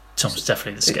Tom's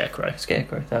definitely the Scarecrow.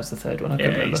 Scarecrow. That was the third one. I Yeah,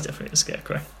 couldn't remember. he's definitely the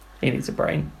Scarecrow. He needs a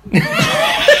brain.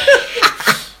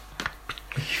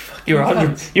 You're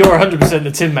 100%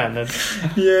 the Tin Man then.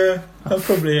 Yeah, I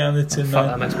probably am the Tin Fuck,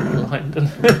 that makes me blind.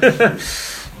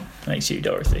 Makes you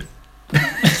Dorothy.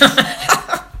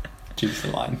 Juice the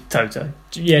line. Toto.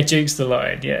 Yeah, Duke's the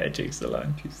Lion. Yeah, Duke's the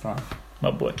Lion. Juice the line.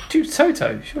 My boy. Duke's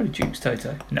Toto. Surely Duke's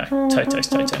Toto. No, Toto's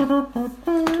Toto.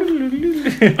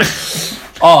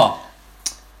 Oh,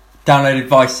 downloaded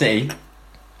Vice City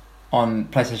on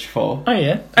PlayStation 4. Oh,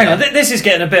 yeah. Hang on, this is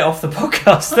getting a bit off the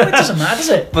podcast. It doesn't matter, does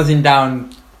it? Buzzing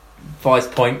down Vice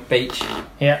Point Beach.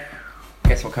 Yeah.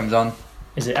 Guess what comes on?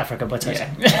 Is it Africa by Toto? Yeah.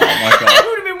 Oh my god. It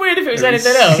would have been weird if it was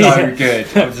anything so else. good.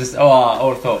 I was just, I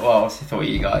obviously thought of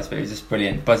you guys, but it was just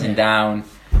brilliant. Buzzing Yeah. down.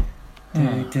 Oh,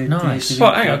 nice.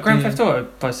 What, hang on, Grand Theft Auto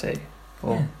Vice City?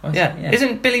 Or, Yeah, yeah.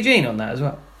 Isn't Billie Jean on that as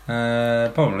well?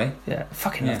 Probably. Yeah, I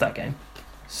fucking Yeah. love that game.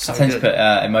 So I tend good. to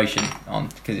put emotion on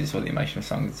because it's all the emotional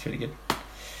songs. It's really good.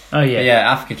 Oh, yeah. But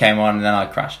yeah, Africa came on and then I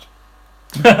crashed.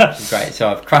 Which is great. So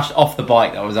I've crashed off the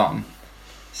bike that I was on.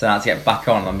 So now to get back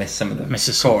on, I missed some of the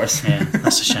Mrs. chorus. Yeah,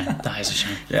 that's a shame. That is a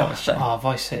shame. Yeah, it was a shame. Oh,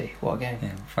 Vice City. What a game.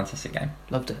 Yeah, fantastic game.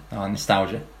 Loved it. Oh,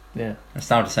 nostalgia. Yeah.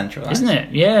 Nostalgia Central. that Isn't is.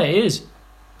 it? Yeah, it is.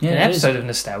 Yeah, An it is. episode of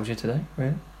nostalgia today,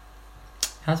 really.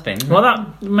 Has been. isn't Well,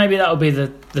 it? maybe that'll be the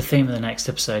theme of the next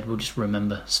episode. We'll just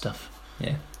remember stuff.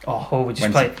 Oh, or we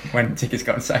just when, play... when tickets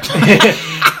got on sale.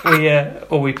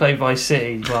 we play Vice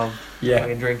City while Yeah.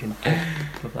 fucking drinking.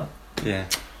 Love that. Yeah.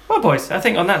 Well, boys, I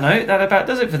think on that note, that about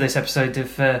does it for this episode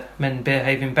of Men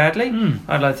Behaving Badly.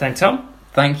 I'd like to thank Tom.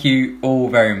 Thank you all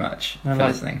very much for I'd like,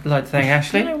 listening. like to thank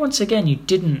Ashley. You know, once again, you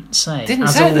didn't say. Didn't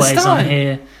As say at the always, start. I'm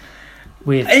here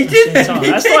with. He did. Tom. He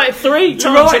That's did. like 3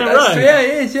 times Right, in a row. yeah,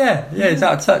 it is, yeah. Yeah, it's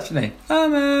out of touch, isn't he?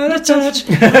 I'm out of touch.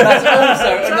 touch. That's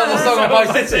also another song on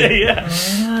Vice City. Yeah.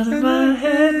 Out of my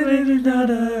head when you're not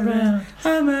around.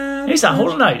 I'm out Who's that?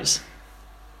 Hall & Oates?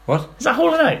 What? Is that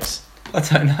Hall & Oates? I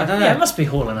don't know. I don't know. Yeah, it must be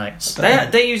Hall & Oates.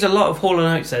 They use a lot of Hall &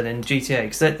 Oates then in GTA,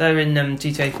 because they're in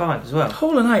GTA 5 as well.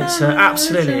 Hall & Oates are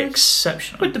absolutely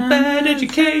exceptional. With the bad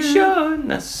education.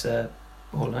 That's Hall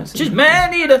 & Oates. Just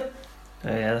man eater. Oh,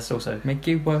 yeah, that's also... Make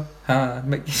you work hard,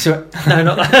 make you sweat. No,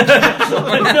 not that.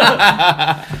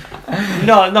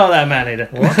 not that man either.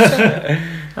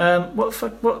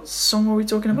 What song were we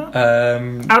talking about?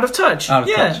 Out Out of Touch. Out of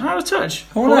yeah, Touch. Out of Touch.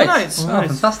 Hall Hall & Oates. Oates. Oh,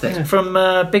 fantastic. From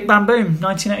Big Bang Boom,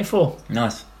 1984.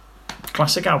 Nice.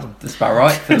 Classic album. That's about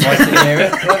right for the Vice City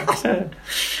area.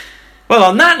 Well,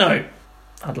 on that note,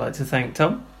 I'd like to thank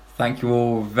Tom Thank you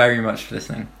all very much for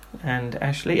listening. and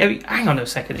Ashley. Oh, hang on a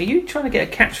second. Are you trying to get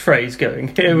a catchforce going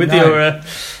here with No. your... I'm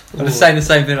just saying the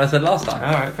same thing I said last time.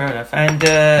 All right, fair enough. And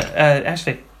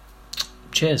Ashley.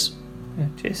 Cheers. Yeah,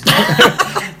 cheers.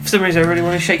 For some reason, I really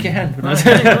want to shake your hand. Well,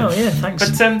 yeah, thanks.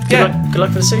 But Good luck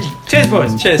for the season. cheers,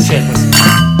 boys. Cheers.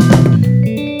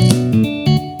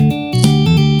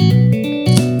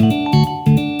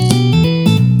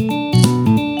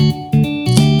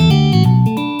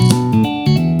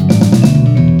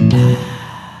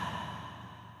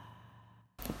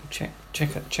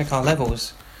 Check our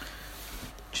levels.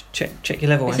 Check your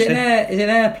level. Is it, Ashley. is it an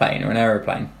airplane or an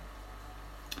aeroplane?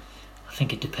 I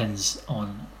think it depends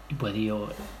on whether you're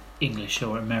English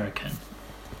or American.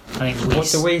 I think What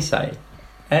do we say?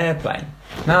 Airplane?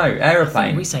 No,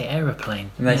 aeroplane. We say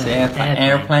aeroplane. And they say airplane.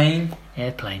 Airplane.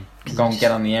 Airplane. 'Cause Go and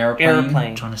get on the airplane.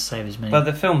 Airplane. Trying to save as many. Well,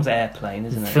 the film's Airplane,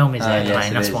 isn't The it? film is Yes,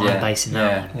 airplane. it That's is, what yeah. I'm basing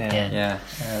that on. Yeah. Yeah. Yeah.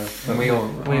 And we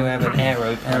have an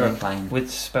aeroplane Aeroplane.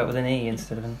 with spelled with an E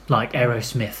instead of an. Like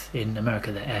Aerosmith in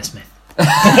America, they're Airsmith.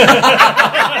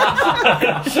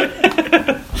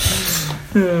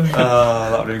 Oh,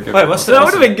 that would have been good. Wait, what's the? That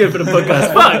would have been good for the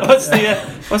podcast. Right,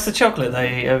 what's the chocolate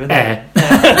they eat over there?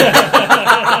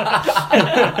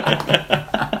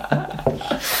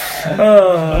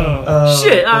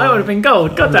 Shit, that would have been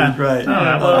gold. God damn. Great. All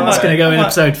right, well, that's going to go in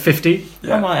episode 50.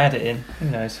 I might add it in. Who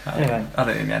knows? Anyway, I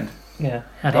don't in the end. yeah.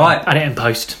 Add it, Right. add it in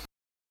post.